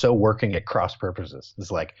that it's so working at cross purposes.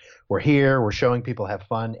 It's we're here, we're showing people have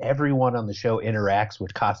fun. Everyone on the show interacts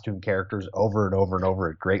with costume characters over and over and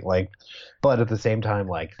over at great length. But at the same time,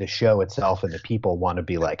 the show itself and the people want to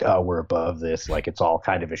be oh, we're above this. It's all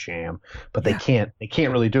kind of a sham. But they can't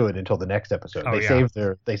really do it until the next episode.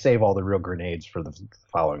 They save all the real grenades for the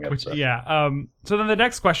following episode. So then the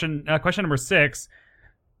next question, question number 6.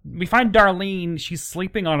 We find Darlene. She's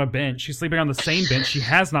sleeping on a bench. She's sleeping on the same bench. She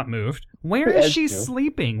has not moved. Where is she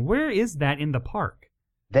sleeping? Where is that in the park?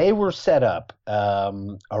 They were set up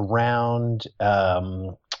around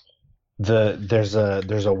there's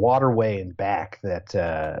a waterway in back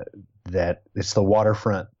that it's the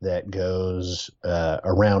waterfront that goes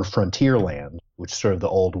around Frontierland, which is sort of the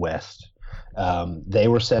Old West. They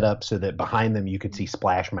were set up so that behind them you could see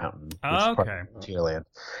Splash Mountain, which is part of Frontierland.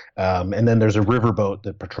 And then there's a riverboat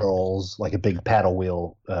that patrols, a big paddle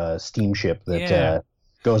wheel steamship that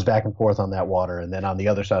goes back and forth on that water. And then on the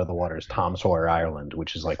other side of the water is Tom Sawyer Island,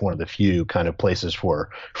 which is one of the few kind of places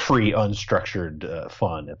for free, unstructured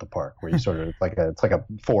fun at the park, where you sort of it's like a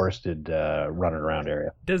forested running around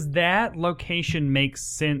area. Does that location make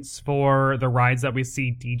sense for the rides that we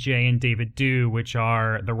see DJ and David do, which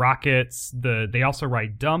are the Rockets? They also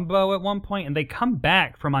ride Dumbo at one point, and they come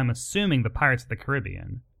back from, I'm assuming, the Pirates of the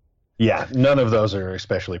Caribbean. Yeah, none of those are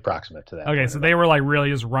especially proximate to that. Okay, so they were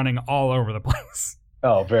really just running all over the place.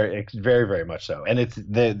 Oh, very, very, very much so. And it's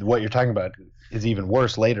what you're talking about is even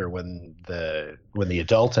worse later when the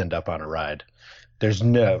adults end up on a ride. There's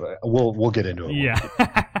no. We'll get into it. Yeah.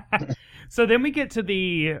 So then we get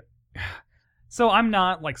to So I'm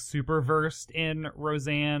not super versed in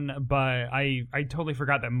Roseanne, but I totally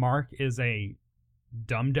forgot that Mark is a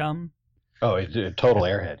Dum Dum. Oh, it's a total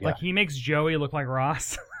airhead. Yeah. Like he makes Joey look like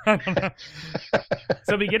Ross. I don't know.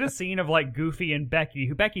 So we get a scene of like Goofy and Becky,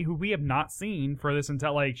 who we have not seen for this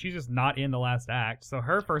until like she's just not in the last act. So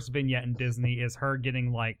her first vignette in Disney is her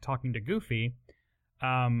getting like talking to Goofy.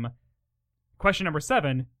 Question number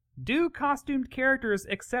 7. Do costumed characters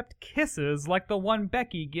accept kisses like the one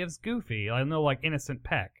Becky gives Goofy? I know, like innocent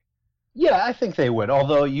peck. Yeah, I think they would.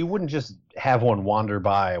 Although you wouldn't just have one wander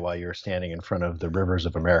by while you're standing in front of the rivers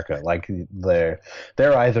of America. Like they're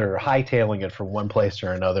either hightailing it from one place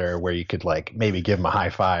or another, where you could like maybe give them a high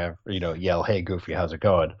five, yell, "Hey, Goofy, how's it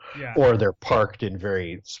going?" Yeah. Or they're parked in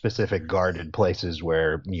very specific guarded places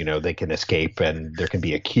where they can escape, and there can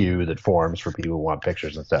be a queue that forms for people who want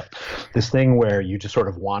pictures and stuff. This thing where you just sort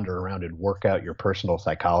of wander around and work out your personal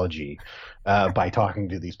psychology by talking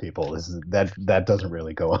to these people that doesn't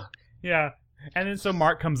really go on. Yeah. And then so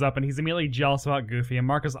Mark comes up and he's immediately jealous about Goofy, and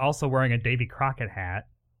Mark is also wearing a Davy Crockett hat.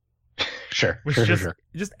 Sure. Which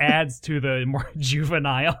just adds to the more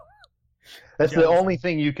juvenile. That's the only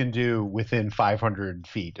thing you can do within 500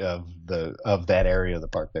 feet of that area of the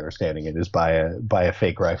park they were standing in is buy a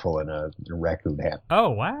fake rifle and a raccoon hat. Oh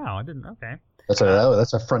wow, I didn't. Okay. That's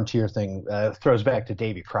a frontier thing. Throws back to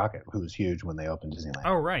Davy Crockett, who was huge when they opened Disneyland.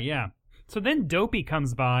 Oh right, yeah. So then Dopey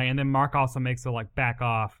comes by, and then Mark also makes her like back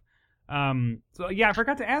off. So yeah, I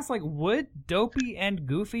forgot to ask, like, would Dopey and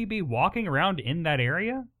Goofy be walking around in that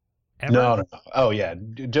area? Ever? No. Oh yeah,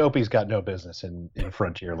 Dopey's got no business in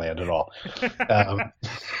Frontierland at all.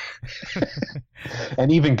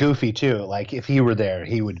 And even Goofy too. Like if he were there,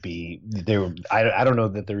 he would be there. I don't know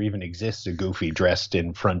that there even exists a Goofy dressed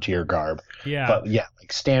in Frontier garb. Yeah. But yeah,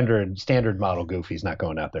 like standard model Goofy's not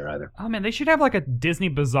going out there either. Oh man, they should have like a Disney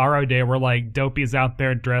Bizarro day where like Dopey's out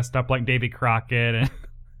there dressed up like Davy Crockett and.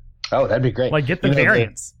 Oh, that'd be great. Like, get the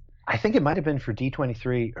variants. I think it might have been for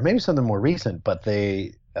D23, or maybe something more recent, but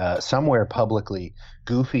they, somewhere publicly,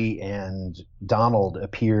 Goofy and Donald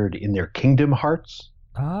appeared in their Kingdom Hearts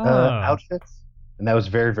outfits. And that was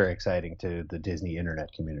very, very exciting to the Disney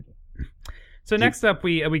internet community. So next up,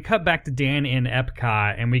 we cut back to Dan in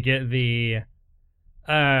Epcot, and we get the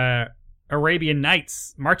Arabian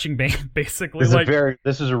Nights marching band, basically.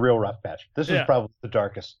 This is a real rough patch. This is probably the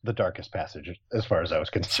darkest passage as far as I was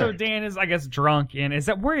concerned. So Dan is, I guess, drunk, and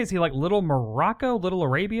where is he? Like Little Morocco, Little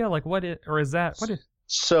Arabia, like what is that?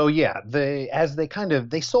 So yeah, they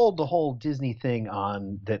sold the whole Disney thing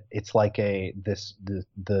on that. It's like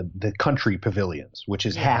the country pavilions, which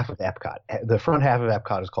is half of Epcot. The front half of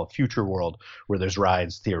Epcot is called Future World, where there's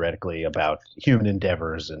rides theoretically about human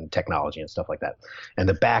endeavors and technology and stuff like that. And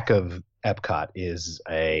the back of Epcot is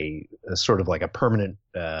a sort of like a permanent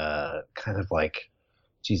kind of like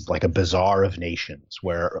a bazaar of nations,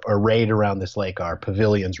 where arrayed around this lake are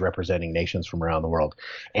pavilions representing nations from around the world.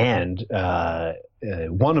 And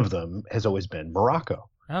one of them has always been Morocco.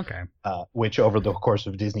 Okay. Which over the course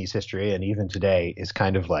of Disney's history and even today is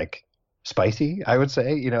kind of like spicy, I would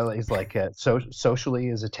say. It's like socially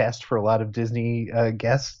is a test for a lot of Disney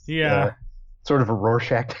guests. Yeah. Sort of a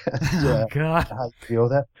Rorschach test. Oh, God. How you feel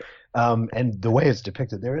that. And the way it's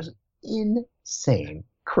depicted there is insane,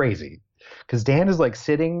 crazy. Because Dan is like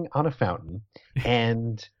sitting on a fountain,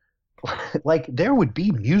 and like there would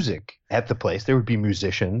be music at the place. There would be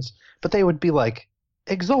musicians, but they would be like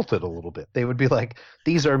exalted a little bit. They would be like,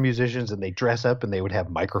 these are musicians, and they dress up, and they would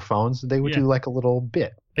have microphones, and they would do like a little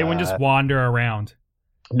bit. They wouldn't just wander around.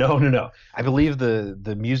 No. I believe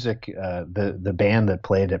the music, the band that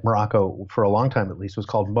played at Morocco for a long time at least was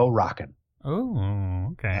called Mo Rockin'. Oh,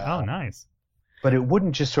 okay. Oh, nice. But it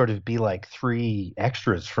wouldn't just sort of be like 3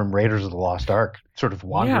 extras from Raiders of the Lost Ark sort of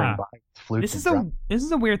wandering by flutes. This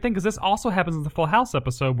is a weird thing, because this also happens in the Full House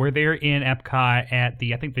episode where they're in Epcot at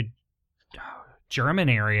the German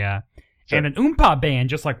area, and an Oompa band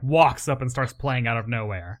just like walks up and starts playing out of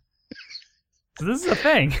nowhere. So this is a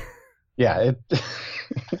thing. Yeah.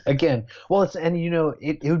 Again, well,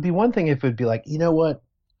 it would be one thing if it would be like, you know what,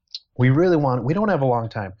 we don't have a long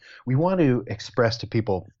time. We want to express to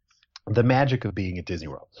people the magic of being at Disney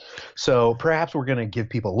World. So perhaps we're going to give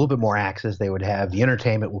people a little bit more access they would have. The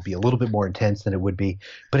entertainment will be a little bit more intense than it would be,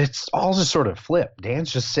 but it's all just sort of flip.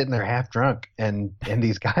 Dan's just sitting there half drunk, and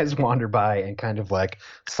these guys wander by and kind of like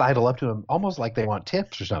sidle up to him almost like they want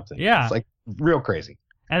tips or something. Yeah. It's like real crazy.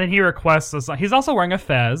 And then he requests a song. He's also wearing a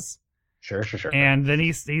fez. Sure. And then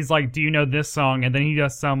he's like, do you know this song? And then he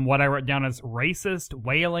does what I wrote down as racist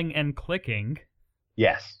wailing and clicking.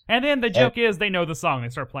 Yes. And then the joke is they know the song. They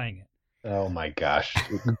start playing it. Oh my gosh.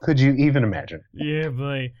 Could you even imagine? Yeah,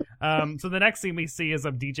 boy. So the next scene we see is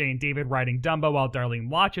of DJ and David riding Dumbo while Darlene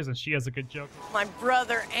watches, and she has a good joke. My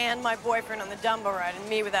brother and my boyfriend on the Dumbo ride, and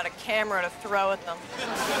me without a camera to throw at them.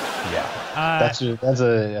 Yeah. That's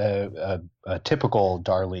a typical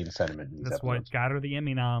Darlene sentiment. That's what got her the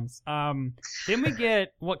Emmy noms. Then we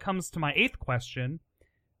get what comes to my 8th question,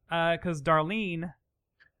 because Darlene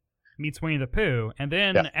meets Winnie the Pooh, and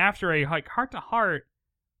then after a heart-to-heart,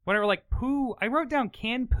 whatever, like, Pooh, I wrote down,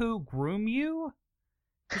 can Pooh groom you?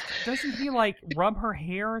 Doesn't he, like, rub her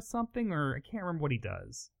hair or something? Or I can't remember what he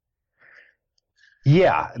does.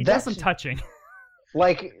 Yeah. He does some touching.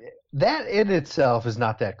 Like, that in itself is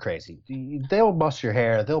not that crazy. They'll muss your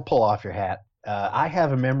hair. They'll pull off your hat. I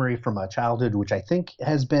have a memory from a childhood, which I think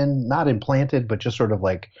has been not implanted, but just sort of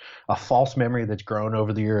like a false memory that's grown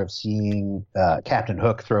over the year of seeing Captain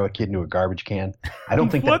Hook throw a kid into a garbage can. I don't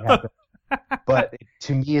think that happened. But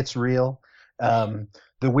to me, it's real.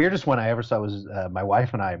 The weirdest one I ever saw was my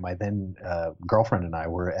wife and I, my then girlfriend and I,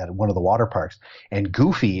 were at one of the water parks, and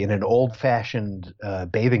Goofy in an old-fashioned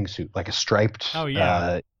bathing suit, like a striped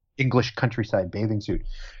English countryside bathing suit,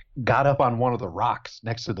 got up on one of the rocks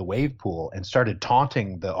next to the wave pool and started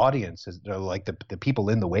taunting the audience, like the people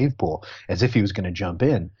in the wave pool, as if he was going to jump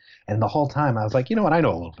in. And the whole time I was like, you know what? I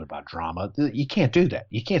know a little bit about drama. You can't do that.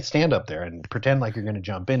 You can't stand up there and pretend like you're going to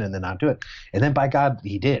jump in and then not do it. And then by God,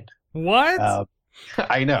 he did. What?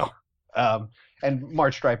 I know. And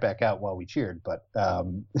marched right back out while we cheered. But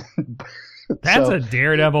that's a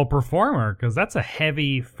daredevil performer, because that's a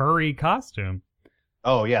heavy, furry costume.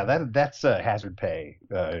 Oh, yeah, that's hazard pay.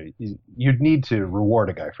 You'd need to reward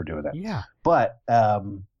a guy for doing that. Yeah. But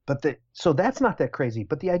so that's not that crazy.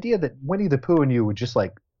 But the idea that Winnie the Pooh and you would just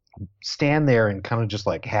like stand there and kind of just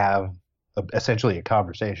like have essentially a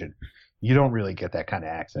conversation, you don't really get that kind of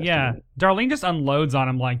access. Yeah. Darlene just unloads on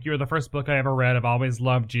him like, you're the first book I ever read. I've always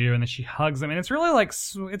loved you. And then she hugs him. And it's really like,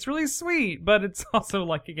 it's really sweet. But it's also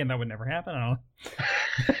like, again, that would never happen. I don't know.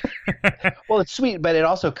 Well, it's sweet, but it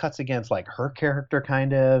also cuts against like her character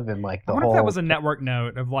kind of, and like the I wonder whole. If that was a network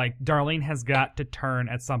note of like, Darlene has got to turn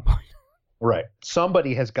at some point. Right.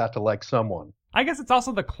 Somebody has got to like someone. I guess it's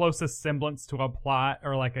also the closest semblance to a plot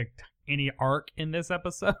or like any arc in this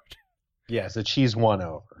episode. Yes, that she's won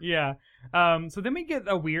over. Yeah. So then we get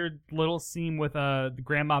a weird little scene with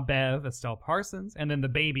Grandma Bev, Estelle Parsons, and then the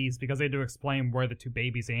babies, because they had to explain where the two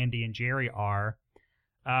babies, Andy and Jerry, are.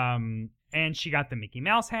 And she got the Mickey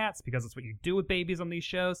Mouse hats, because that's what you do with babies on these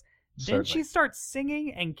shows. Then Certainly. she starts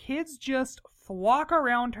singing, and kids just flock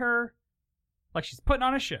around her like she's putting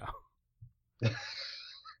on a show.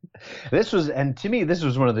 And to me, this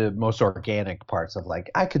was one of the most organic parts of like,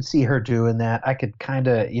 I could see her doing that. I could kind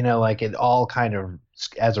of, like it all kind of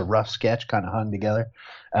as a rough sketch kind of hung together.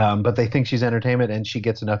 But they think she's entertainment, and she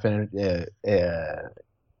gets enough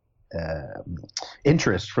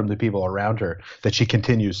interest from the people around her that she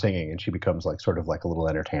continues singing, and she becomes like sort of like a little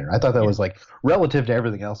entertainer. I thought that was like, relative to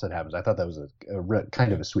everything else that happens, I thought that was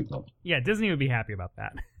kind of a sweet moment. Yeah, Disney would be happy about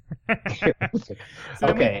that.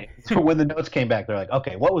 So when the notes came back, they're like,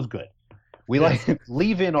 okay, what was good? We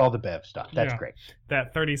leave in all the Bev stuff. That's great.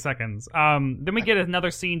 That 30 seconds. Then we get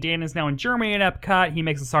another scene. Dan is now in Germany at Epcot. He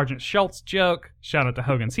makes a Sergeant Schultz joke. Shout out to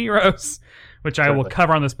Hogan's Heroes, which I will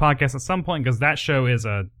cover on this podcast at some point, because that show is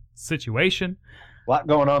a situation. A lot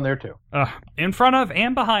going on there too. In front of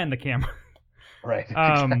and behind the camera. Right.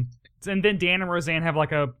 And then Dan and Roseanne have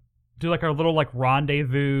do like a little like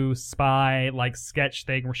rendezvous spy like sketch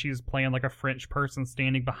thing where she's playing like a French person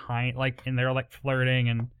standing behind, like, and they're like flirting.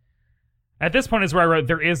 And at this point is where I wrote,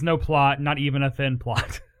 there is no plot, not even a thin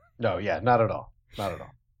plot. No, yeah, not at all. Not at all.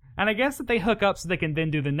 And I guess that they hook up so they can then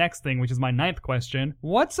do the next thing, which is my 9th question.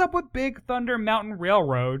 What's up with Big Thunder Mountain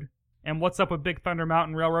Railroad? And what's up with Big Thunder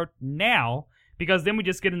Mountain Railroad now? Because then we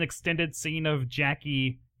just get an extended scene of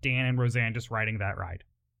Jackie, Dan, and Roseanne just riding that ride.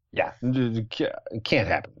 Yeah, it can't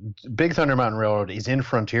happen. Big Thunder Mountain Railroad is in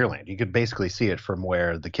Frontierland. You could basically see it from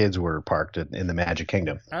where the kids were parked in the Magic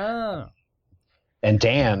Kingdom. Oh. And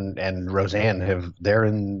Dan and Roseanne they're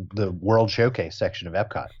in the World Showcase section of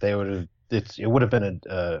Epcot. It would have been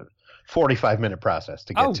a 45-minute process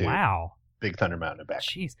to get to Big Thunder Mountain and back.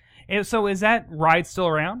 Jeez. So is that ride still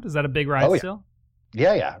around? Is that a big ride still?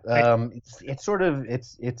 Yeah. It's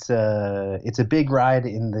a big ride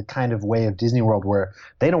in the kind of way of Disney World where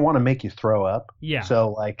they don't want to make you throw up. Yeah.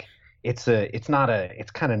 So like it's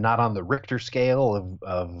kind of not on the Richter scale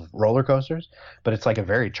of roller coasters, but it's like a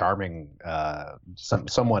very charming,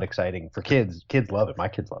 somewhat exciting for kids. Kids love it. My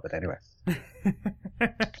kids love it anyway.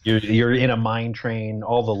 You're in a mine train.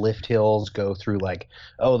 All the lift hills go through like,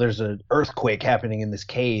 oh, there's an earthquake happening in this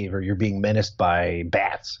cave, or you're being menaced by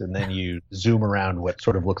bats, and then you zoom around what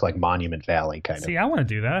sort of looks like Monument Valley kind of. See, I want to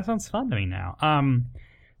do that. That sounds fun to me now.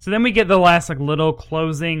 So then we get the last like little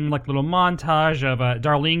closing, like little montage of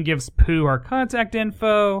Darlene gives Pooh her contact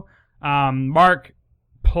info. Mark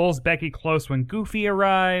pulls Becky close when Goofy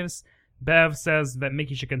arrives. Bev says that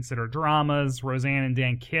Mickey should consider dramas. Roseanne and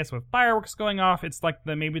Dan kiss with fireworks going off. It's like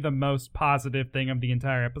maybe the most positive thing of the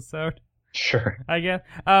entire episode. Sure. I guess.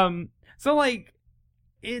 So like,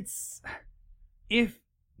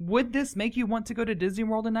 would this make you want to go to Disney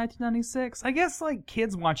World in 1996? I guess like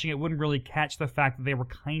kids watching it wouldn't really catch the fact that they were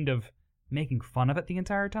kind of making fun of it the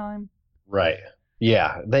entire time. Right.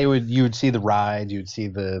 Yeah, you would see the rides, you would see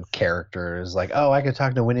the characters, like, oh, I could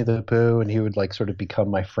talk to Winnie the Pooh and he would like sort of become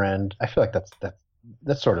my friend. I feel like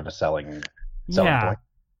that's sort of a selling point.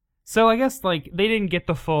 So I guess like they didn't get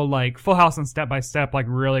the full House and Step by Step like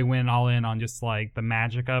really went all in on just like the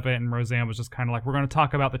magic of it, and Roseanne was just kind of like, we're going to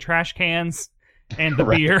talk about the trash cans and the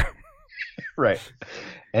beer. Right.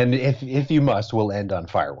 And if you must, we'll end on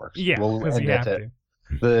fireworks. Yeah, because you have to.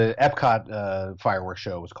 The Epcot fireworks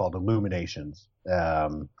show was called Illuminations.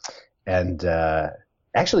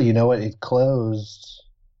 Actually, you know what? It closed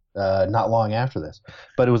not long after this.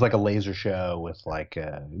 But it was like a laser show with like,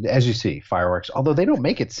 as you see, fireworks. Although they don't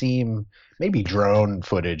make it seem, maybe drone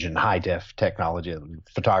footage and high-def technology and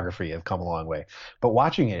photography have come a long way. But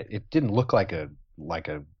watching it, it didn't look like a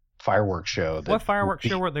fireworks show. What fireworks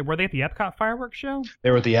show were they? Were they at the Epcot fireworks show?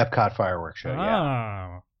 They were at the Epcot fireworks show,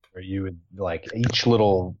 yeah. Where you would like each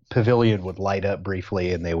little pavilion would light up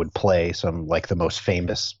briefly and they would play some like the most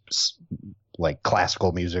famous like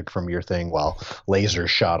classical music from your thing while lasers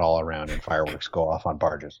shot all around and fireworks go off on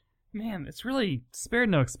barges. Man, it's really spared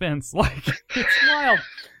no expense. Like, it's wild.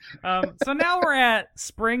 So now we're at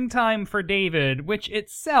Springtime for David, which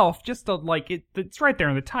itself, it's right there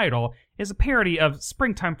in the title, is a parody of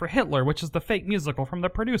Springtime for Hitler, which is the fake musical from the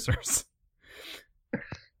producers.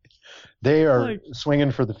 They are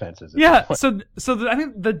swinging for the fences. Yeah, I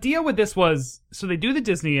think the deal with this was, so they do the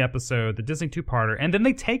Disney episode, the Disney two-parter, and then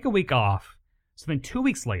they take a week off. So then 2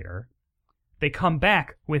 weeks later, they come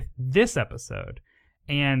back with this episode.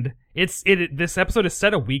 And this episode is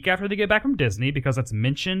set a week after they get back from Disney because it's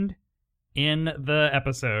mentioned in the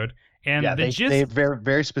episode. And yeah, they very,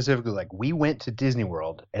 very specifically, like, we went to Disney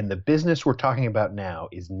World, and the business we're talking about now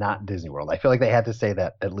is not Disney World. I feel like they had to say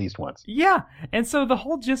that at least once. Yeah, and so the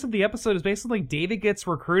whole gist of the episode is basically David gets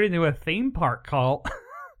recruited into a theme park cult,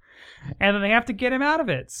 and then they have to get him out of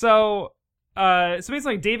it. So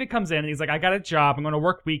basically David comes in, and he's like, I got a job, I'm going to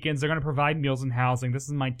work weekends, they're going to provide meals and housing. This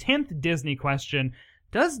is my 10th Disney question.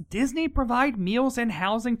 Does Disney provide meals and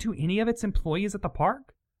housing to any of its employees at the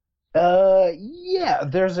park? Yeah,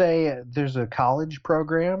 there's a college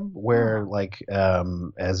program where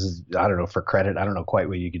as I don't know, for credit, I don't know quite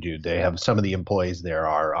what you could do. They have some of the employees there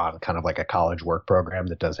are on kind of like a college work program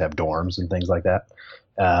that does have dorms and things like that.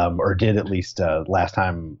 Or did at least last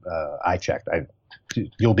time I checked.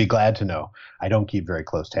 You'll be glad to know I don't keep very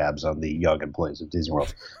close tabs on the young employees of Disney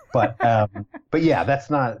World. But yeah, that's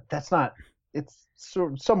not it's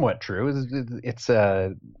somewhat true. It's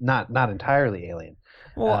not entirely alien.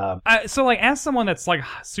 Well, so as someone that's like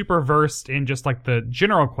super versed in just like the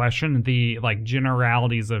general question, the like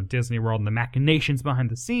generalities of Disney World and the machinations behind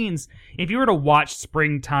the scenes, if you were to watch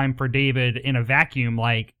Springtime for David in a vacuum,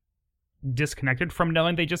 like disconnected from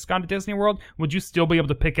knowing they just gone to Disney World, would you still be able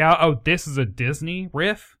to pick out, oh, this is a Disney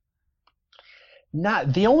riff?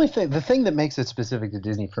 Not the thing that makes it specific to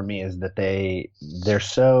Disney for me is that they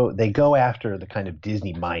go after the kind of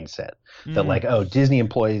Disney mindset that like, oh, Disney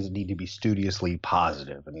employees need to be studiously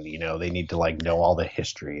positive, and they need to like know all the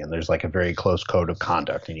history, and there's like a very close code of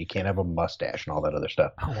conduct, and you can't have a mustache and all that other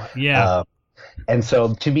stuff. Oh, yeah. And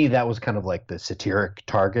so to me that was kind of like the satiric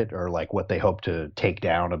target, or like what they hope to take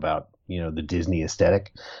down about the Disney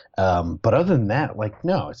aesthetic. But other than that, like,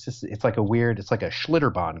 no, it's like a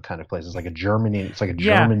Schlitterbahn kind of place. It's like a German.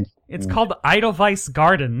 It's called Edelweiss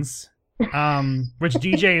Gardens, which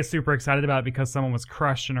DJ is super excited about because someone was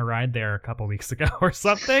crushed in a ride there a couple weeks ago or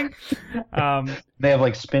something. They have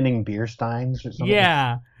like spinning beer steins or something.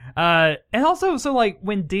 Yeah. And also, so like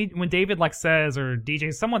when David like says, or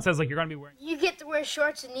DJ, someone says like, you're going to be wearing... You get to wear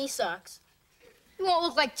shorts and knee socks. You won't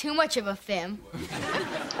look like too much of a femme.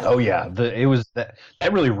 Oh yeah, that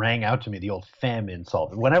really rang out to me, the old femme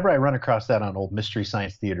insult. Whenever I run across that on old Mystery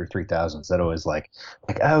Science Theater 3000s, that always like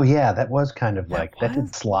oh yeah, that was kind of like that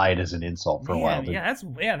did slide as an insult for a while.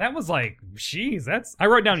 That was like, jeez, I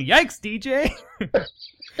wrote down yikes, DJ.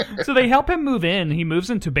 So they help him move in. He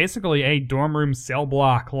moves into basically a dorm room cell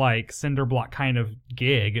block, like cinder block kind of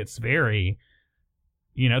gig. It's very,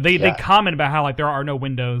 they comment about how like there are no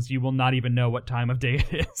windows. You will not even know what time of day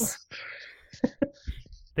it is.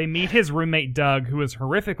 They meet his roommate Doug, who is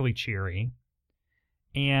horrifically cheery,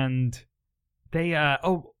 and they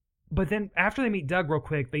but then after they meet Doug real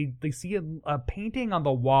quick, they see a painting on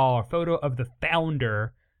the wall, a photo of the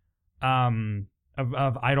founder,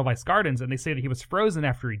 of Edelweiss Gardens, and they say that he was frozen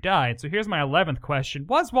after he died. So here's my 11th question.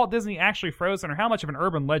 Was Walt Disney actually frozen, or how much of an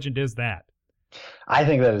urban legend is that? I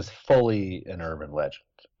think that is fully an urban legend.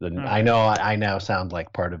 I know I now sound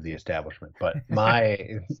like part of the establishment, but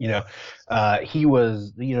he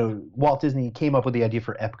was, Walt Disney came up with the idea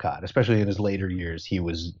for Epcot, especially in his later years. He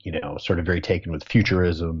was, sort of very taken with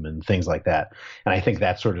futurism and things like that. And I think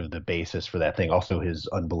that's sort of the basis for that thing. Also, his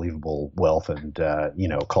unbelievable wealth and,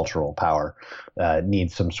 cultural power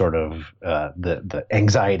needs some sort of, the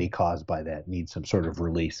anxiety caused by that needs some sort of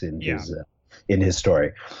release in his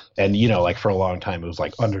story. And like for a long time it was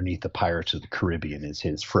like underneath the Pirates of the Caribbean is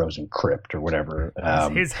his frozen crypt or whatever.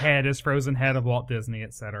 His head is frozen head of Walt Disney,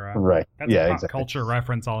 etc. Right. That's a pop culture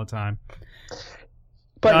reference all the time.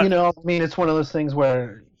 But it's one of those things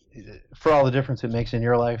where for all the difference it makes in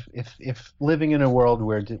your life, if living in a world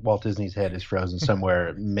where Walt Disney's head is frozen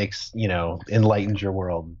somewhere makes, enlightens your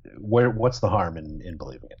world, what's the harm in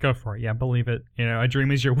believing it? Go for it. Yeah, believe it. A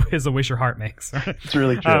dream is a wish your heart makes. It's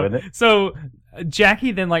really true, isn't it? So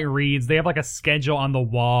Jackie then reads, they have a schedule on the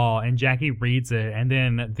wall, and Jackie reads it, and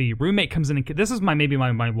then the roommate comes in, and this is maybe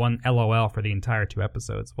my one LOL for the entire 2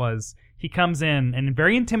 episodes, was he comes in, and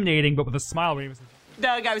very intimidating, but with a smile where he was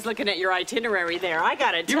Doug, I was looking at your itinerary there. I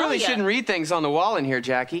gotta tell you. You really shouldn't read things on the wall in here,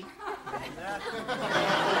 Jackie.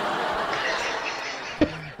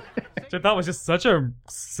 Which I thought was just such a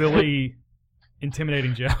silly,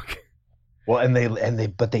 intimidating joke. Well, and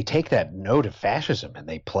they take that note of fascism and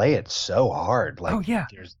they play it so hard. Like,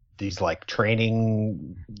 there's these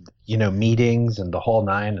training, meetings and the whole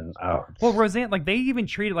nine. And well, Roseanne, they even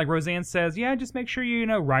treat it like Roseanne says, yeah, just make sure you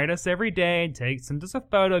write us every day and send us a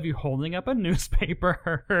photo of you holding up a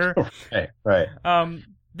newspaper. Right.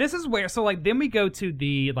 This is where then we go to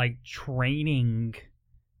the training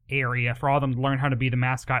area for all of them to learn how to be the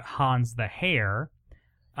mascot Hans the Hare.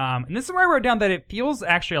 And this is where I wrote down that it feels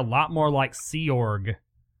actually a lot more like Sea Org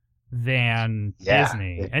than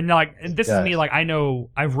Disney. And this is me, I know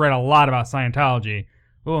I've read a lot about Scientology.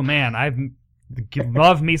 Oh man, I've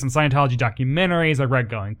loved me some Scientology documentaries. I've read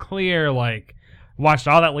Going Clear, watched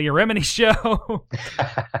all that Leah Remini show.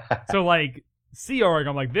 So Sea Org,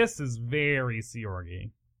 I'm this is very Sea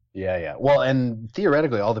Org-y. Yeah. Well, and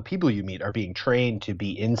theoretically, all the people you meet are being trained to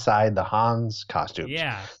be inside the Hans costumes.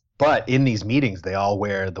 Yeah. But in these meetings, they all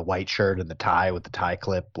wear the white shirt and the tie with the tie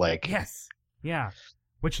clip. Yes. Yeah.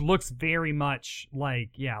 Which looks very much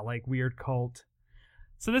like Weird Cult.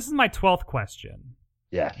 So this is my 12th question.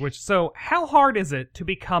 Yeah. So how hard is it to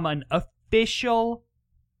become an official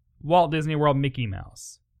Walt Disney World Mickey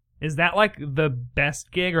Mouse? Is that the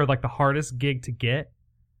best gig or the hardest gig to get?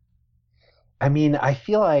 I mean, I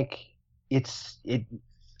feel like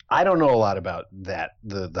I don't know a lot about that,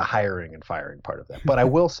 the hiring and firing part of that, but I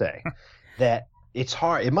will say that it's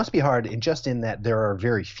hard. It must be hard in that there are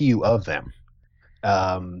very few of them.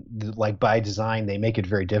 By design, they make it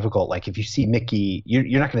very difficult. If you see Mickey,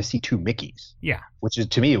 you're not going to see 2 Mickeys. Yeah. Which is,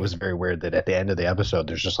 to me, it was very weird that at the end of the episode,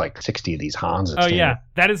 there's just 60 of these Hans. Oh yeah,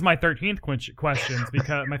 that is my 13th question.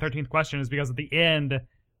 Because my 13th question is because at the end,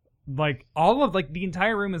 all of the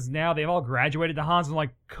entire room is now, they've all graduated to Hans and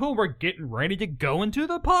cool, we're getting ready to go into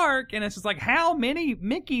the park, and it's just how many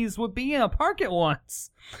Mickeys would be in a park at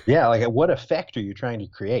once? Yeah, what effect are you trying to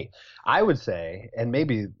create? I would say, and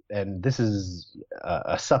this is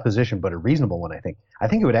a supposition but a reasonable one, I think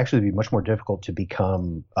it would actually be much more difficult to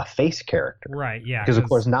become a face character. Right, yeah. Because of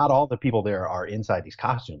course not all the people there are inside these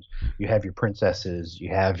costumes. You have your princesses,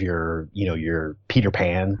 you have your Peter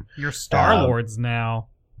Pan, your Star-Lords now.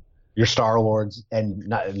 Your Star-Lords,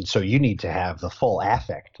 and so you need to have the full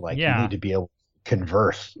affect. You need to be able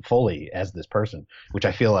converse fully as this person, which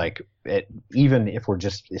I feel like even if we're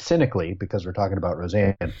just cynically, because we're talking about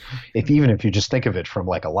Roseanne, even if you just think of it from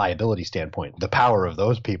like a liability standpoint, the power of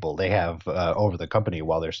those people they have over the company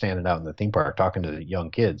while they're standing out in the theme park talking to the young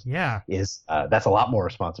kids, is that's a lot more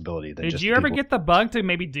responsibility than. Did you ever get the bug to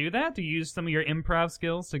maybe do that, to use some of your improv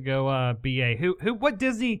skills to go be what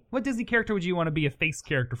Disney character would you want to be a face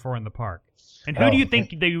character for in the park, and who do you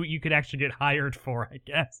think you could actually get hired for? I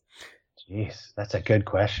guess. Jeez, that's a good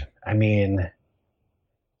question. I mean,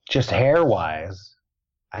 just hair-wise,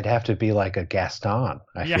 I'd have to be like a Gaston,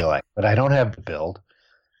 I feel like. But I don't have the build.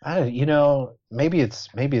 Maybe it's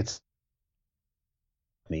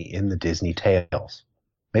me in the Disney Tales.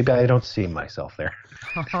 Maybe I don't see myself there.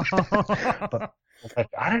 But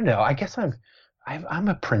I don't know. I guess I'm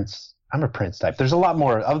a prince. I'm a prince type. There's a lot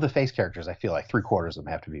more of the face characters. I feel like 3/4 of them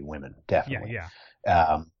have to be women, definitely.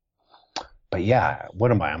 But yeah,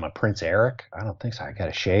 what am I? I'm a Prince Eric? I don't think so. I got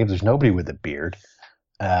to shave. There's nobody with a beard.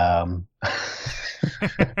 I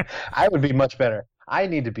would be much better. I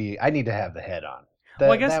need to have the head on.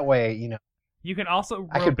 I guess that way, you can also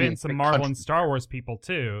rope in some Marvel and Star Wars people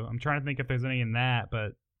too. I'm trying to think if there's any in that,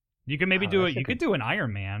 but you can maybe do it. You could do an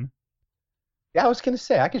Iron Man. Yeah, I was gonna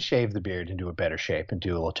say I could shave the beard into a better shape and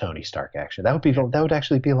do a little Tony Stark action. That would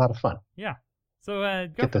actually be a lot of fun. Yeah. So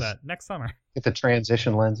go for that next summer. Get the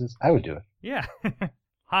transition lenses. I would do it. Yeah.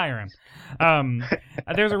 Hire him.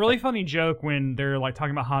 There's a really funny joke when they're like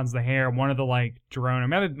talking about Hans the Hare. One of the like drone, or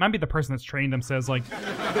might be the person that's trained them, says like,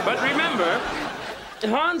 but remember,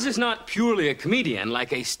 Hans is not purely a comedian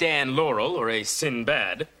like a Stan Laurel or a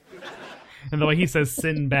Sinbad. And the way he says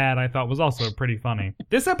Sinbad, I thought was also pretty funny.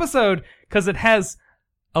 This episode, because it has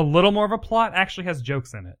a little more of a plot, actually has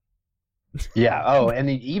jokes in it. Yeah. Oh, and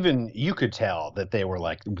even you could tell that they were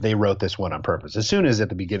like, they wrote this one on purpose. As soon as at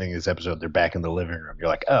the beginning of this episode, they're back in the living room, you're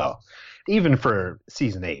like, oh, even for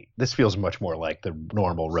season 8, this feels much more like the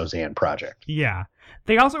normal Roseanne project. Yeah.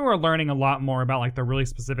 They also were learning a lot more about like the really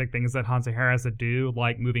specific things that Hans the Hare has to do,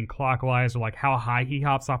 like moving clockwise or like how high he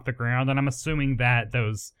hops off the ground. And I'm assuming that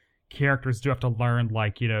those characters do have to learn,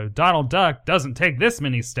 like, Donald Duck doesn't take this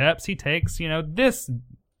many steps. He takes, this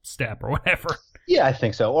step or whatever. Yeah, I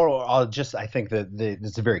think so. Or I think that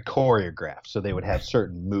it's very choreographed, so they would have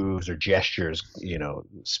certain moves or gestures,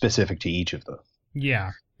 specific to each of them.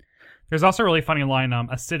 Yeah. There's also a really funny line,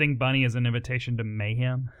 a sitting bunny is an invitation to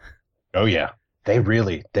mayhem. Oh, yeah. They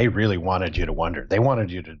really wanted you to wonder. They wanted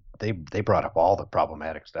you to, they brought up all the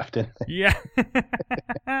problematic stuff, didn't they?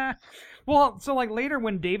 Yeah. Well, so like later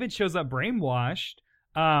when David shows up brainwashed,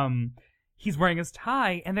 he's wearing his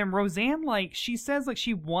tie, and then Roseanne, like, she says, like,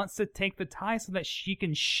 she wants to take the tie so that she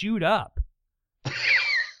can shoot up.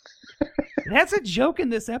 That's a joke in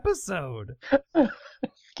this episode.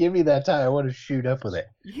 Give me that tie. I want to shoot up with it.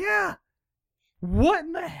 Yeah. What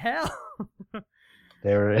in the hell?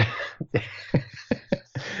 They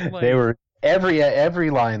were every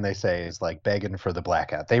line they say is like begging for the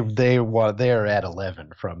blackout. They're at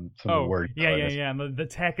 11 from the word. Yeah. And the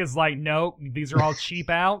tech is like, nope, these are all cheap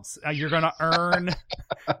outs. You're gonna earn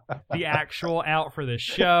the actual out for this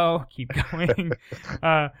show. Keep going.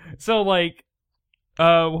 So like,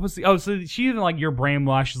 what was so she even like your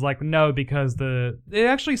brainwash is like, no, because it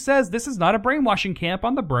actually says this is not a brainwashing camp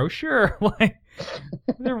on the brochure. Like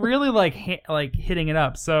they're really like hitting it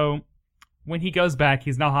up. So when he goes back,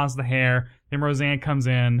 he's now Hans the Hare. Then Roseanne comes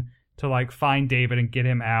in to like find David and get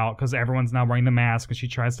him out because everyone's now wearing the mask, and she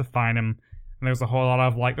tries to find him. And there's a whole lot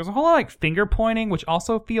of finger pointing, which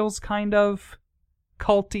also feels kind of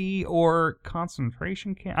culty or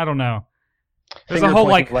concentration camp. I don't know. There's a whole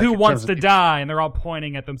like who wants to die, and they're all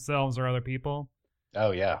pointing at themselves or other people.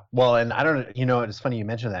 Oh yeah. Well, and I don't. It's funny you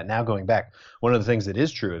mentioned that. Now going back, one of the things that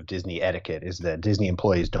is true of Disney etiquette is that Disney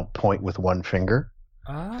employees don't point with one finger.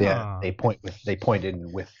 Ah. They point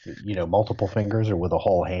in with multiple fingers or with a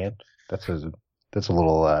whole hand. That's a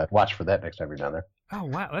little watch for that next time you're down there. Oh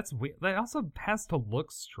wow, that's weird. That also has to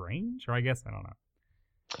look strange, or I guess I don't know.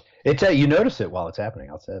 It's you notice it while it's happening.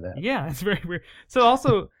 I'll say that. Yeah, it's very weird. So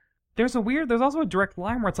also. There's also a direct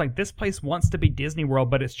line where it's like, this place wants to be Disney World,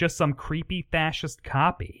 but it's just some creepy fascist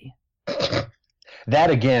copy. That,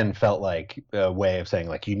 again, felt like a way of saying,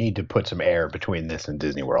 like, you need to put some air between this and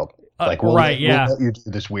Disney World. Like, we'll let you do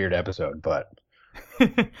this weird episode, but... Yeah,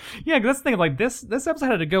 because that's the thing, like, this episode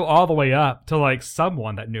had to go all the way up to, like,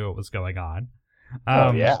 someone that knew what was going on.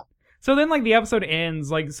 Yeah. So then, like, the episode ends,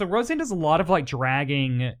 like, so Roseanne does a lot of, like,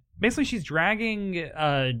 dragging... Basically, she's dragging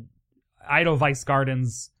Edelweiss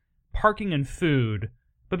Gardens... parking and food,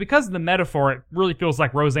 but because of the metaphor, it really feels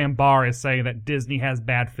like Roseanne Barr is saying that Disney has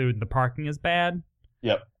bad food and the parking is bad.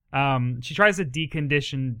 Yep. She tries to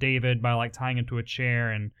decondition David by like tying him to a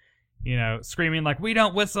chair and, you know, screaming like, "We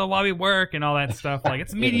don't whistle while we work" and all that stuff. Like,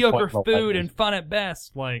 it's mediocre food and fun at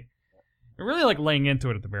best. Like, they're really like laying into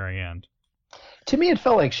it at the very end. To me, it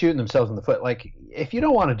felt like shooting themselves in the foot. Like, if you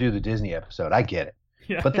don't want to do the Disney episode, I get it.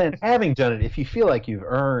 Yeah. But then having done it, if you feel like you've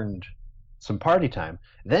earned some party time,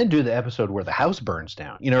 then do the episode where the house burns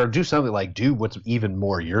down, you know, or do something like do what's even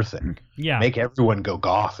more your thing. Yeah. Make everyone go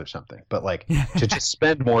goth or something. But like to just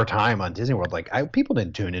spend more time on Disney World, like people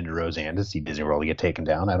didn't tune into Roseanne to see Disney World get taken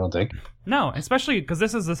down, I don't think. No, especially because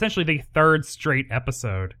this is essentially the third straight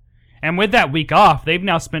episode. And with that week off, they've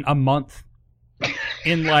now spent a month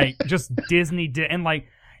in like just Disney and like,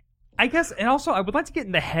 I guess, and also I would like to get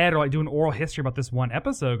in the head or like do an oral history about this one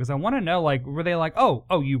episode because I want to know, like, were they like, oh,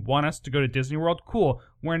 you want us to go to Disney World? Cool.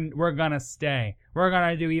 We're gonna stay. We're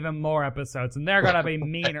gonna do even more episodes, and they're gonna be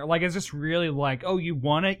meaner. Like, it's just really like, oh, you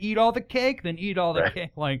want to eat all the cake? Then eat all the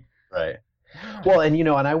cake. Like, right. Well, and you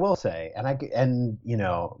know, and I will say, and you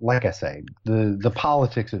know, like I say, the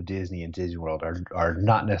politics of Disney and Disney World are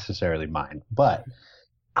not necessarily mine, but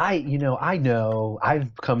I know I've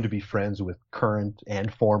come to be friends with current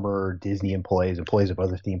and former Disney employees of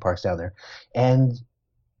other theme parks down there. And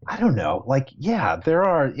I don't know, like, yeah,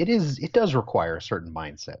 it does require a certain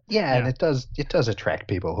mindset. Yeah. And it does attract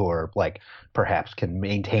people who are like, perhaps can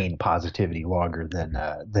maintain positivity longer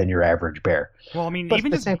than your average bear. Well, I mean, but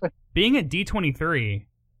even just being at D23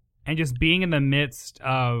 and just being in the midst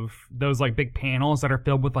of those like big panels that are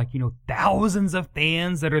filled with like, you know, thousands of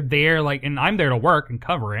fans that are there, like, and I'm there to work and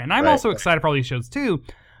cover it. And I'm also excited for all these shows too.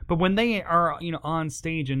 But when they are, you know, on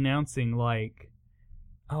stage announcing like,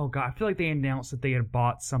 oh God, I feel like they announced that they had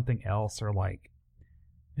bought something else or like,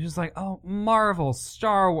 it's just like, oh, Marvel,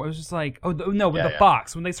 Star Wars. It was just like, oh no, with the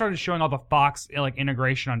Fox. When they started showing all the Fox like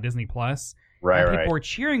integration on Disney Plus, and people were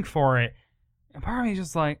cheering for it. And part of me is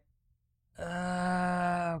just like,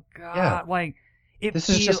 oh God, like this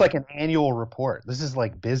is just like an annual report. This is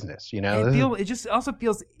like business, you know. It just also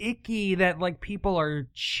feels icky that like people are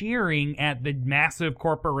cheering at the massive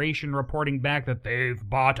corporation reporting back that they've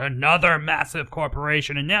bought another massive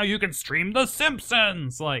corporation and now you can stream The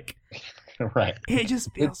Simpsons. Like, right? It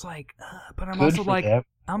just feels like, but I'm also like,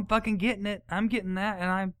 I'm fucking getting it. I'm getting that, and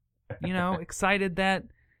I'm, you know, excited that.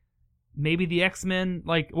 Maybe the X-Men,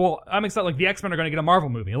 like, well, I'm excited, like, the X-Men are going to get a Marvel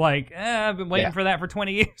movie. Like, I've been waiting for that for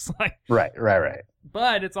 20 years. Like, right.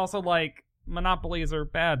 But it's also, like, monopolies are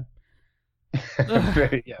bad.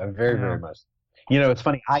 very much. You know, it's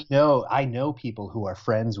funny. I know people who are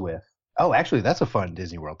friends with, actually, that's a fun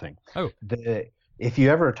Disney World thing. If you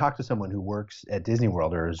ever talk to someone who works at Disney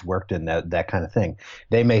World or has worked in that kind of thing,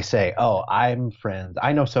 they may say, I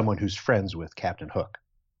know someone who's friends with Captain Hook.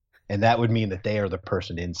 And that would mean that they are the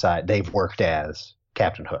person inside. They've worked as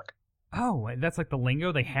Captain Hook. Oh, that's like the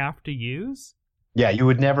lingo they have to use? Yeah, you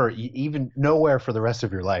would never, even nowhere for the rest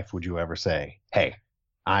of your life would you ever say, hey,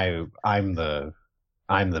 I'm the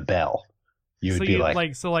Belle. You would be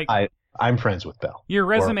like, I'm friends with Belle. Your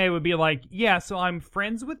resume would be like, yeah, so I'm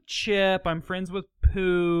friends with Chip, I'm friends with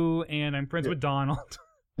Pooh, and I'm friends with Donald.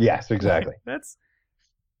 Yes, exactly. That's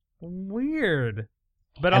weird.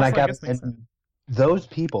 But also, I guess makes sense. Those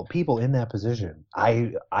people in that position,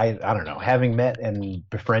 I don't know, having met and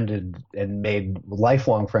befriended and made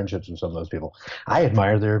lifelong friendships with some of those people, I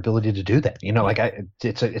admire their ability to do that. You know, like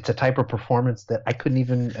it's a type of performance that I couldn't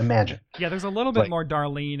even imagine. Yeah, there's a little bit more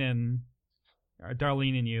Darlene in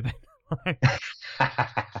you.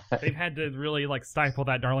 They've had to really like stifle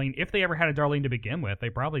that Darlene. If they ever had a Darlene to begin with, they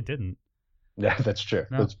probably didn't. Yeah, that's true.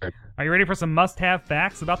 No. That's fair. Are you ready for some must-have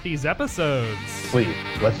facts about these episodes? Please,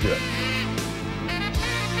 let's do it.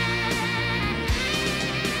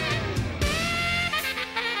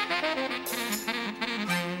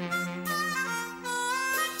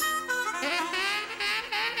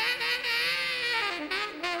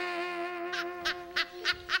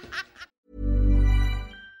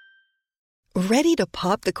 Ready to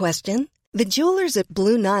pop the question? The jewelers at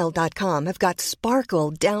BlueNile.com have got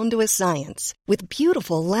sparkle down to a science with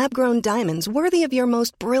beautiful lab-grown diamonds worthy of your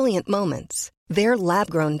most brilliant moments. Their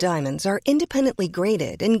lab-grown diamonds are independently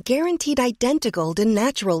graded and guaranteed identical to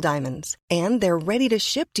natural diamonds, and they're ready to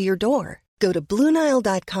ship to your door. Go to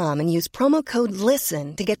BlueNile.com and use promo code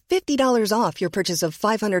LISTEN to get $50 off your purchase of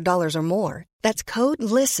 $500 or more. That's code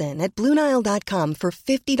LISTEN at BlueNile.com for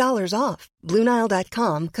 $50 off.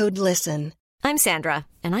 BlueNile.com, code LISTEN. I'm Sandra,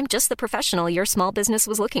 and I'm just the professional your small business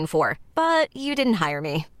was looking for. But you didn't hire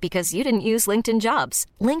me because you didn't use LinkedIn Jobs.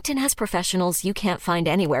 LinkedIn has professionals you can't find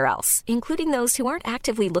anywhere else, including those who aren't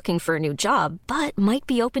actively looking for a new job, but might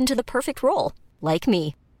be open to the perfect role, like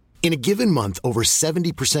me. In a given month, over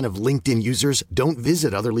 70% of LinkedIn users don't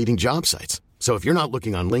visit other leading job sites. So if you're not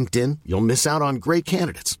looking on LinkedIn, you'll miss out on great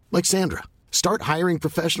candidates like Sandra. Start hiring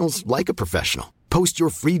professionals like a professional. Post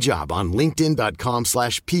your free job on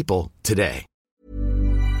linkedin.com/people today.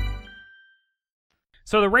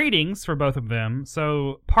 So the ratings for both of them.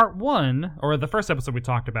 So part 1, or the first episode we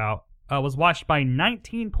talked about, was watched by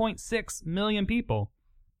 19.6 million people.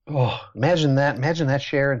 Oh, imagine that. Imagine that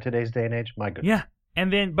share in today's day and age. My goodness. Yeah.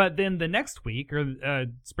 But then the next week, or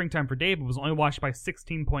Springtime for David, was only watched by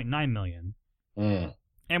 16.9 million.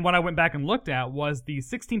 And what I went back and looked at was the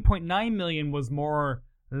 16.9 million was more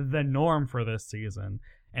the norm for this season.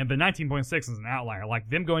 And the 19.6 is an outlier. Like,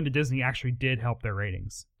 them going to Disney actually did help their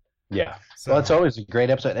ratings. Yeah. So it's always a great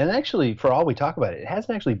episode. And actually, for all we talk about it, it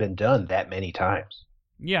hasn't actually been done that many times.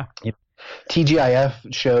 Yeah.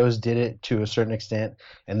 TGIF shows did it to a certain extent,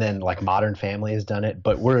 and then like Modern Family has done it.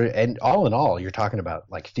 But and all in all, you're talking about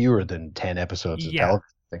like fewer than 10 episodes of television.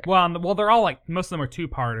 Well, they're all like, most of them are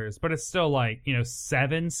 2-parters, but it's still like,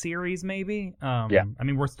 7 series maybe. Yeah. I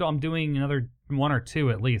mean, I'm doing another 1 or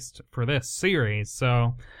 2 at least for this series.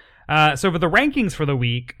 So for the rankings for the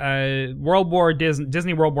week,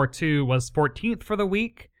 Disney World War II was 14th for the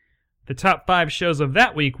week. The top 5 shows of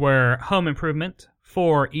that week were Home Improvement,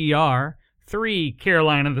 4 ER, 3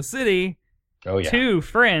 Caroline of the City, 2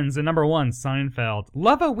 Friends, and number 1 Seinfeld.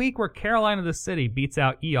 Love a week where Caroline of the City beats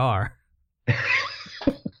out ER.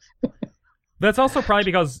 That's also probably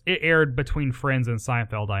because it aired between Friends and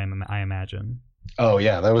Seinfeld, I imagine. Oh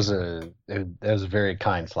yeah, that was a very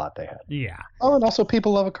kind slot they had. Yeah. Oh, and also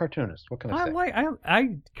people love a cartoonist. What can I say?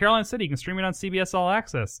 Caroline City, you can stream it on CBS All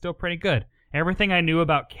Access. Still pretty good. Everything I knew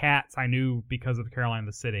about cats, I knew because of Caroline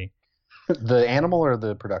the City. The animal or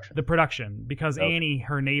the production? The production, because Annie,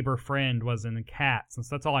 her neighbor friend, was in Cats, and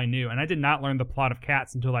so that's all I knew. And I did not learn the plot of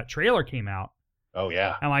Cats until that trailer came out. Oh,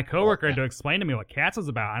 yeah. And my coworker had to explain to me what Cats was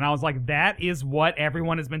about. And I was like, that is what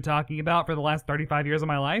everyone has been talking about for the last 35 years of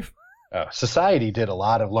my life? Society did a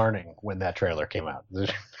lot of learning when that trailer came out.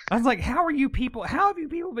 I was like, how have you people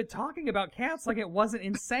been talking about Cats like it wasn't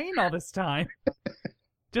insane all this time?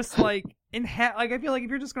 Just like, I feel like if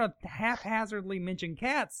you're just going to haphazardly mention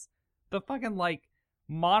Cats, the fucking, like,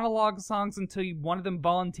 monologue songs until one of them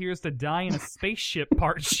volunteers to die in a spaceship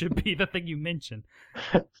part should be the thing you mention.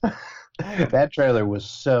 That trailer was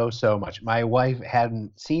so much. My wife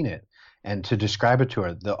hadn't seen it, and to describe it to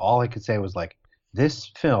her, all I could say was like,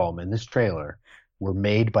 this film and this trailer were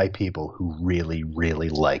made by people who really, really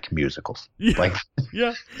like musicals. Yeah. Like,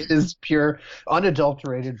 yeah. It is pure,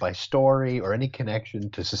 unadulterated by story or any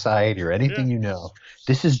connection to society or anything you know.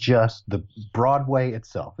 This is just the Broadway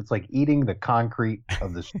itself. It's like eating the concrete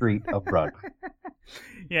of the street of Broadway.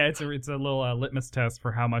 Yeah, it's a little litmus test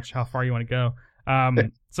for how far you want to go.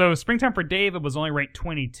 So Springtime for David was only ranked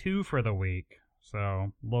 22 for the week, so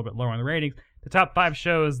a little bit lower on the ratings. The top 5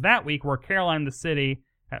 shows that week were Caroline the City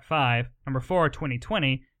at 5, number 4,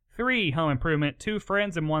 2020, 3, Home Improvement, 2,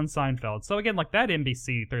 Friends, and 1, Seinfeld. So again, like that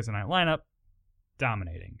NBC Thursday night lineup,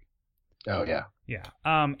 dominating. Oh, yeah. Yeah.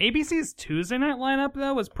 ABC's Tuesday night lineup,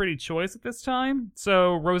 though, was pretty choice at this time.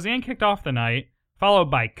 So Roseanne kicked off the night,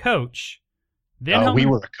 followed by Coach. Then we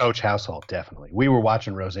were a Coach household, definitely. We were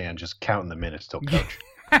watching Roseanne, just counting the minutes till Coach.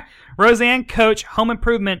 Roseanne, Coach, Home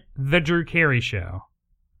Improvement, The Drew Carey Show.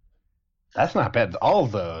 That's not bad. All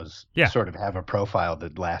of those sort of have a profile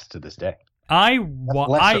that lasts to this day. I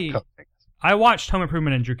watched Home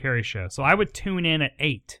Improvement and Drew Carey Show, so I would tune in at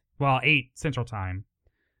 8 Central Time,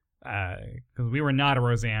 because we were not a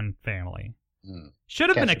Roseanne family.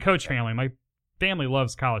 Should have been a Coach family. My family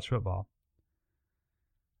loves college football.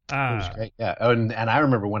 It was great, yeah. Oh, and I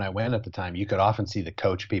remember when I went at the time, you could often see the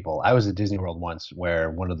Coach people. I was at Disney World once where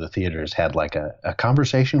one of the theaters had like a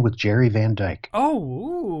conversation with Jerry Van Dyke. Oh,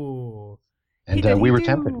 ooh. And we were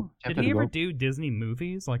tempted. Did he ever do Disney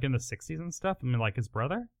movies like in the 60s and stuff? I mean, like his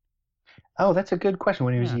brother? Oh, that's a good question.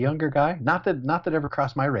 When he was a younger guy? Not that ever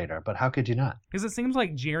crossed my radar, but how could you not? Because it seems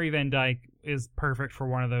like Jerry Van Dyke is perfect for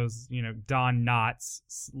one of those, Don Knotts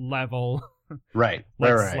level... Right.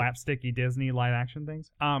 Like right. slapsticky Disney live action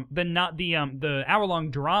things. The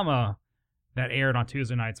hour-long drama that aired on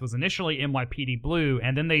Tuesday nights was initially NYPD Blue,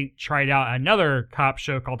 and then they tried out another cop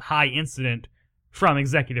show called High Incident from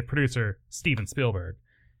executive producer Steven Spielberg.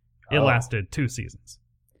 It lasted 2 seasons.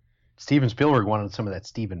 Steven Spielberg wanted some of that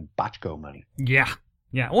Steven Bochco money. Yeah.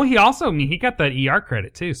 Well, he also, he got that ER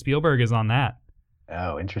credit too. Spielberg is on that.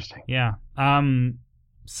 Oh, interesting. Yeah.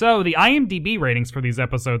 So the IMDb ratings for these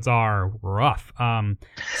episodes are rough.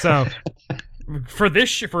 So for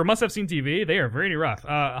Must Have Seen TV, they are very rough.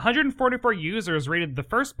 144 users rated the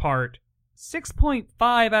first part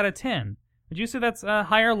 6.5 out of 10. Did you say that's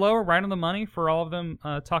higher or lower, right on the money for all of them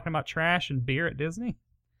talking about trash and beer at Disney?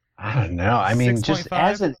 I don't know. I mean, 6.5? just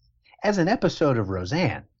as an episode of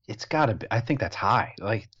Roseanne, it's got to be. I think that's high.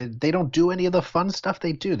 Like they don't do any of the fun stuff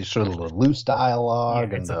they do. There's sort of the loose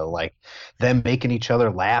dialogue and like them making each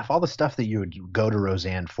other laugh. All the stuff that you would go to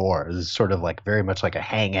Roseanne for is sort of like very much like a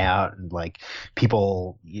hangout, and like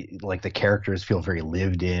people, like the characters feel very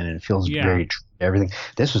lived in and feels very true to everything.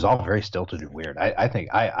 This was all very stilted and weird. I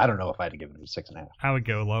think I don't know if I had to give it a 6.5. I would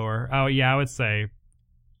go lower. Oh yeah, I would say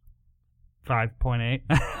 5.8.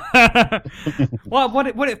 Well,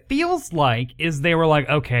 what it feels like is they were like,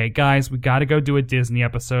 okay, guys, we got to go do a Disney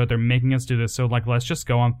episode. They're making us do this, so like, let's just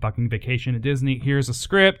go on fucking vacation at Disney. Here's a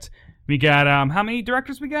script. We got how many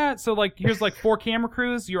directors we got? So like, here's like 4 camera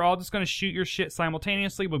crews. You're all just gonna shoot your shit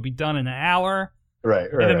simultaneously. We'll be done in an hour.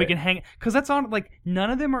 Right. And then we can hang, because that's on, like, none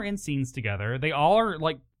of them are in scenes together. They all are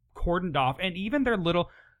like cordoned off, and even their little,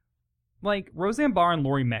 like Roseanne Barr and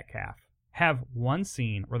Laurie Metcalf have one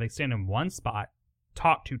scene where they stand in one spot,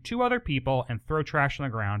 talk to 2 other people, and throw trash on the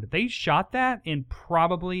ground. They shot that in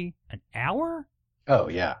probably an hour? Oh,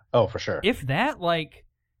 yeah. Oh, for sure. If that, like,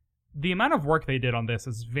 the amount of work they did on this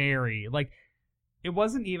is very, like, it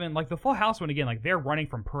wasn't even, like, the Full House one, again, like, they're running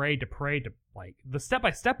from parade to parade to, like, the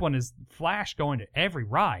step-by-step one is Flash going to every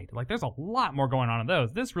ride. Like, there's a lot more going on in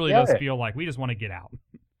those. This really does feel like we just want to get out.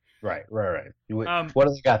 Right. What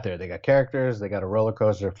do they got there? They got characters. They got a roller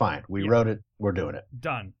coaster. Fine. We wrote it. We're doing it.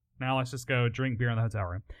 Done. Now let's just go drink beer in the hotel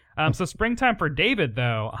room. So Springtime for David,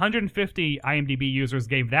 though, 150 IMDb users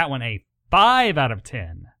gave that one a 5 out of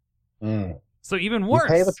 10. So even worse. You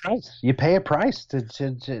pay the price. You pay a price to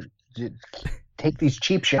take these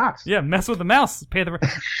cheap shots. Yeah, mess with the mouse. Pay the.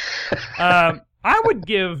 I would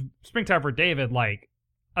give Springtime for David like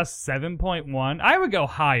a 7.1. I would go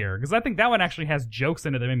higher because I think that one actually has jokes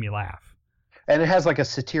in it that made me laugh. And it has like a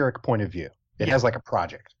satiric point of view. It has like a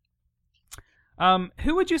project.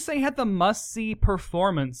 Who would you say had the must-see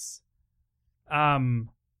performance of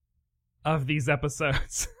these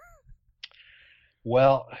episodes?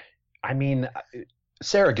 Well, I mean,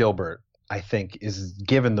 Sarah Gilbert, I think, is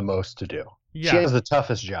given the most to do. Yeah. She has the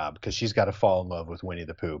toughest job because she's got to fall in love with Winnie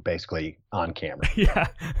the Pooh, basically on camera. Yeah,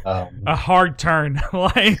 a hard turn,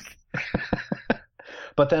 like.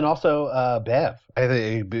 But then also Bev. I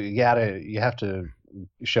think you have to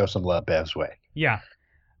show some love Bev's way. Yeah.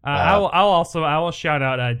 I will shout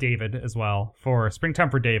out David as well for Springtime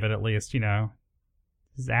for David. At least, you know,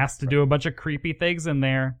 he's asked to do a bunch of creepy things in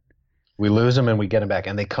there. We lose him and we get him back,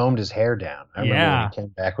 and they combed his hair down. I remember when he came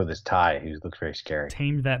back with his tie. He looked very scary.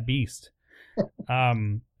 Tamed that beast.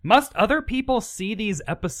 Must other people see these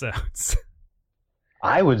episodes?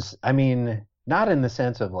 I mean, not in the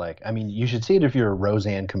sense of like, I mean, you should see it if you're a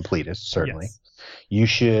Roseanne completist, certainly. Yes. You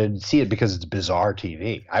should see it because it's bizarre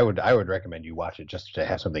TV. I would recommend you watch it just to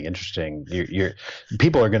have something interesting.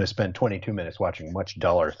 People are going to spend 22 minutes watching much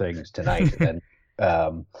duller things tonight. And,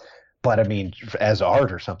 but I mean, as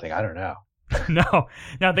art or something, I don't know. No,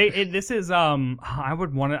 this is, I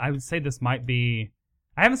would say this might be,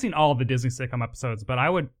 I haven't seen all of the Disney sitcom episodes, but I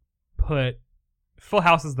would put Full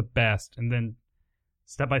House is the best, and then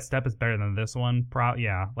Step by Step is better than this one.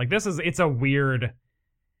 Like it's a weird,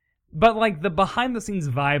 but like the behind the scenes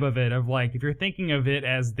vibe of it, of like, if you're thinking of it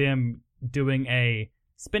as them doing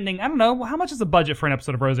spending, I don't know, how much is the budget for an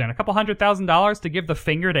episode of Roseanne? $200,000 to give the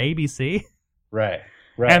finger to ABC? Right.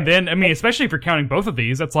 And then, I mean, especially if you're counting both of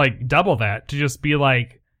these, that's like double that to just be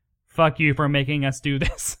like, fuck you for making us do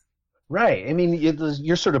this. Right. I mean,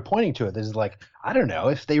 you're sort of pointing to it. There's like, I don't know,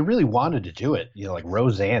 if they really wanted to do it, you know, like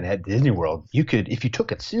Roseanne at Disney World, you could, if you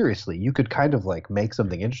took it seriously, you could kind of like make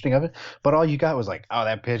something interesting of it. But all you got was like, oh,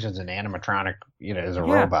 that pigeon's an animatronic, you know, is a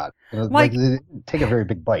robot. Like take a very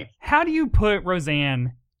big bite. How do you put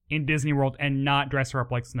Roseanne in Disney World and not dress her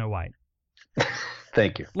up like Snow White?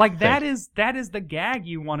 Thank you. Like that is the gag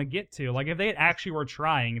you want to get to. Like if they actually were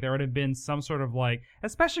trying, there would have been some sort of like,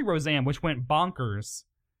 especially Roseanne, which went bonkers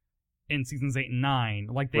in seasons 8 and 9.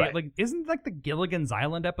 Like like isn't like the Gilligan's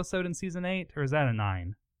Island episode in season 8, or is that a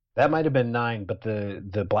 9? That might have been 9, but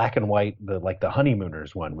the black and white, the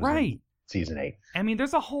Honeymooners one was in season 8. I mean,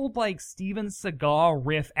 there's a whole like Steven Seagal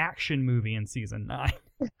riff action movie in season 9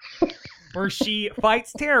 where she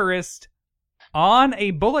fights terrorists on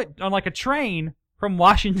like a train from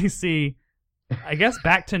Washington D.C. I guess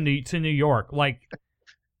back to New York, like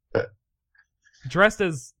dressed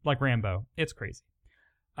as like Rambo. It's crazy.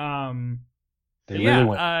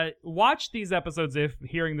 Watch these episodes if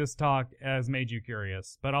hearing this talk has made you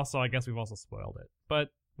curious, but also I guess we've also spoiled it, but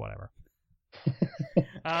whatever.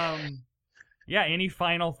 Any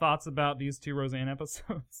final thoughts about these 2 Roseanne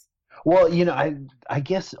episodes? Well, I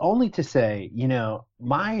guess only to say,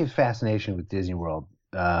 my fascination with Disney World,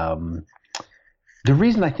 the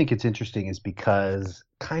reason I think it's interesting is because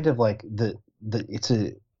kind of like it's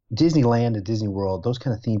a Disneyland and Disney World, those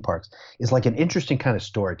kind of theme parks is like an interesting kind of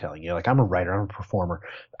storytelling. Like I'm a writer, I'm a performer.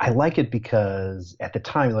 I like it because at the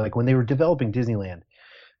time, like when they were developing Disneyland,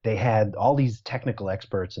 they had all these technical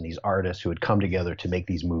experts and these artists who had come together to make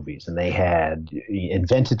these movies, and they had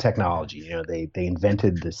invented technology. They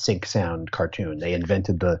invented the sync sound cartoon. They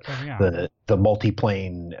invented the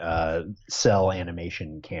multiplane cell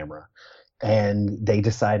animation camera. And they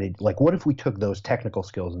decided, like, what if we took those technical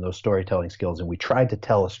skills and those storytelling skills and we tried to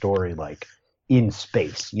tell a story like in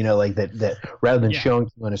space, like that rather than showing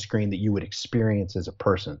you on a screen that you would experience as a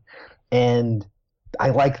person. And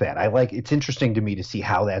I like that. It's interesting to me to see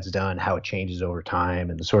how that's done, how it changes over time,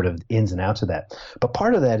 and the sort of ins and outs of that. But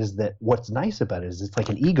part of that is that what's nice about it is it's like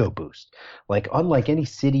an ego boost. Like unlike any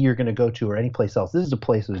city you're going to go to or any place else, this is a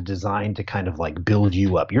place that's designed to kind of like build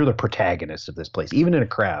you up. You're the protagonist of this place, even in a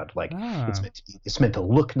crowd. Like it's meant to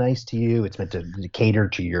look nice to you. It's meant to cater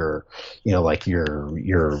to your, like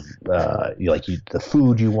the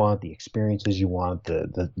food you want, the experiences you want,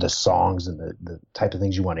 the songs and the type of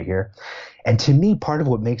things you want to hear. And to me, part of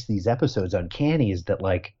what makes these episodes uncanny is that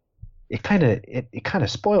like it kind of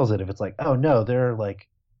spoils it if it's like, oh no, they're like,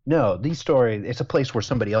 no, these stories, it's a place where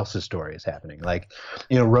somebody else's story is happening. Like,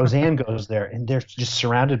 Roseanne goes there and they're just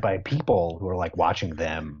surrounded by people who are like watching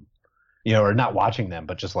them, or not watching them,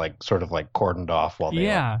 but just like sort of like cordoned off while they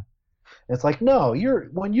are. It's like, no,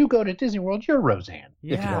 when you go to Disney World, you're Roseanne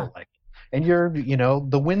if you don't like it. And you're,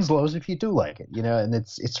 the Winslows if you do like it, and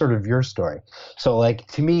it's sort of your story. So like,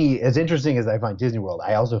 to me, as interesting as I find Disney World,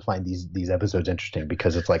 I also find these episodes interesting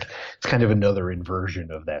because it's kind of another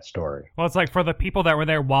inversion of that story. Well, it's like for the people that were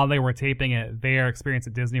there while they were taping it, their experience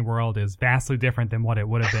at Disney World is vastly different than what it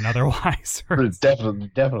would have been otherwise.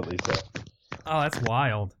 Definitely so. Oh, that's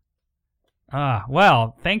wild.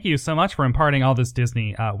 Well, thank you so much for imparting all this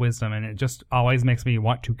Disney wisdom, and it just always makes me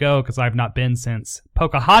want to go because I've not been since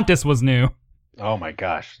Pocahontas was new. Oh my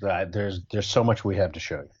gosh, there's so much we have to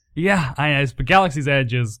show you. Yeah, I know. Galaxy's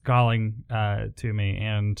Edge is calling to me,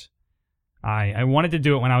 and I wanted to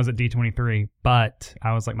do it when I was at D23, but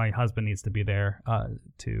I was like, my husband needs to be there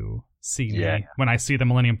to see me when I see the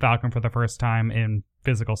Millennium Falcon for the first time in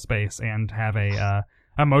physical space and have a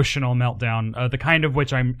emotional meltdown, the kind of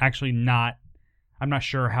which I'm not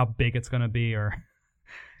sure how big it's going to be, or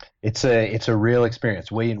it's a real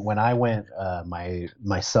experience. When I went,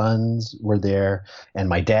 my sons were there, and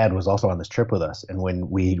my dad was also on this trip with us. And when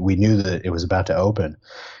we knew that it was about to open,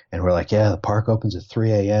 and we're like, the park opens at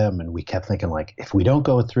 3 a.m. And we kept thinking, like, if we don't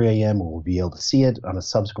go at 3 a.m., we'll be able to see it on a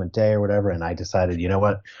subsequent day or whatever. And I decided, you know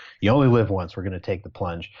what? You only live once. We're going to take the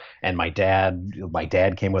plunge. And my dad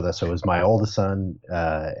came with us. So it was my oldest son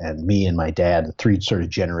and me and my dad, the three sort of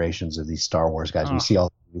generations of these Star Wars guys. We see all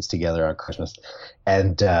the movies together on Christmas.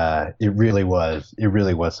 And it really was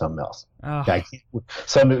something else.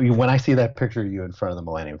 When I see that picture of you in front of the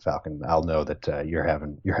Millennium Falcon, I'll know that you're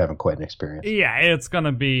having quite an experience. Yeah, it's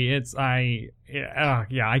gonna be. I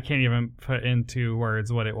can't even put into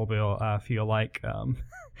words what it will feel like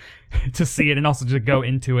to see it, and also to go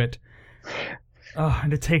into it. And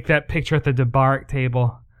to take that picture at the DeBark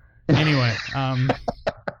table.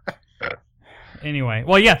 Anyway,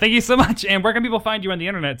 well, yeah, thank you so much. And where can people find you on the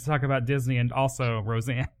internet to talk about Disney and also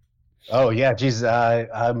Roseanne? Oh, yeah, geez.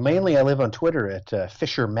 Mainly I live on Twitter at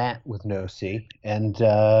Fisher Matt with no C. And, check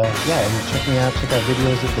out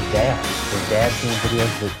videos of the dad themed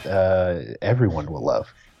videos that everyone will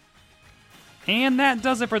love. And that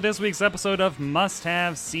does it for this week's episode of Must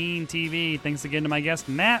Have Seen TV. Thanks again to my guest,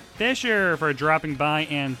 Matt Fisher, for dropping by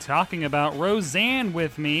and talking about Roseanne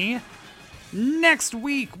with me. Next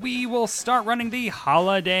week, we will start running the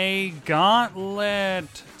Holiday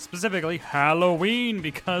Gauntlet. Specifically, Halloween,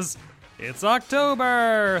 because it's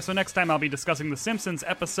October. So next time I'll be discussing The Simpsons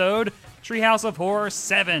episode, Treehouse of Horror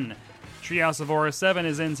 7. Treehouse of Horror 7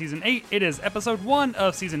 is in Season 8. It is Episode 1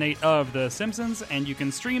 of Season 8 of The Simpsons, and you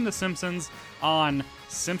can stream The Simpsons on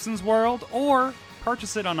Simpsons World, or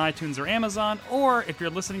purchase it on iTunes or Amazon, or if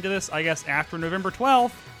you're listening to this, I guess, after November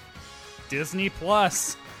 12th, Disney+.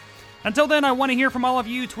 Until then, I want to hear from all of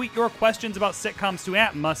you. Tweet your questions about sitcoms to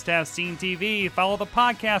 @MustHaveSeenTV. Follow the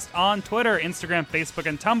podcast on Twitter, Instagram, Facebook,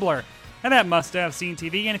 and Tumblr at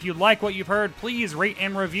 @MustHaveSeenTV. And if you like what you've heard, please rate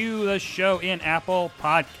and review the show in Apple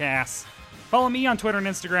Podcasts. Follow me on Twitter and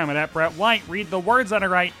Instagram at @BrettWhite. Read the words that I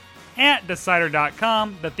write at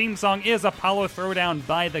Decider.com. The theme song is Apollo Throwdown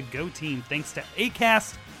by the Go Team. Thanks to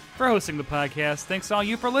Acast for hosting the podcast. Thanks to all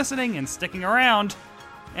you for listening and sticking around.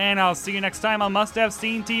 And I'll see you next time on Must Have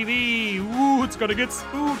Seen TV. Ooh, it's gonna get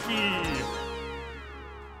spooky.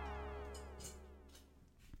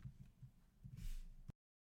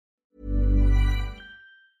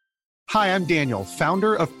 Hi, I'm Daniel,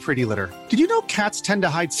 founder of Pretty Litter. Did you know cats tend to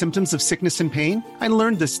hide symptoms of sickness and pain? I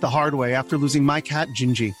learned this the hard way after losing my cat,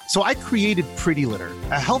 Gingy. So I created Pretty Litter,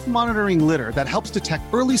 a health monitoring litter that helps detect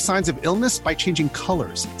early signs of illness by changing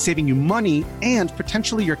colors, saving you money and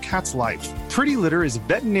potentially your cat's life. Pretty Litter is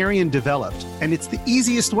veterinarian developed, and it's the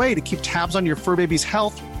easiest way to keep tabs on your fur baby's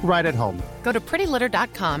health right at home. Go to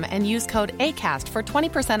prettylitter.com and use code ACAST for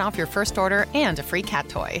 20% off your first order and a free cat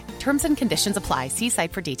toy. Terms and conditions apply. See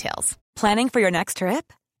site for details. Planning for your next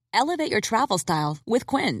trip? Elevate your travel style with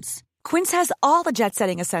Quince. Quince has all the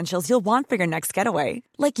jet-setting essentials you'll want for your next getaway,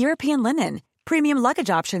 like European linen, premium luggage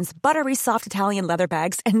options, buttery soft Italian leather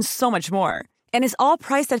bags, and so much more. And is all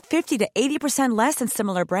priced at 50 to 80% less than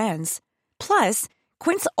similar brands. Plus,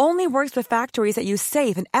 Quince only works with factories that use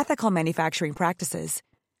safe and ethical manufacturing practices.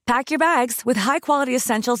 Pack your bags with high-quality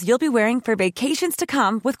essentials you'll be wearing for vacations to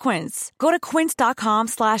come with Quince. Go to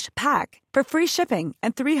quince.com/pack for free shipping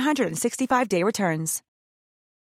and 365-day returns.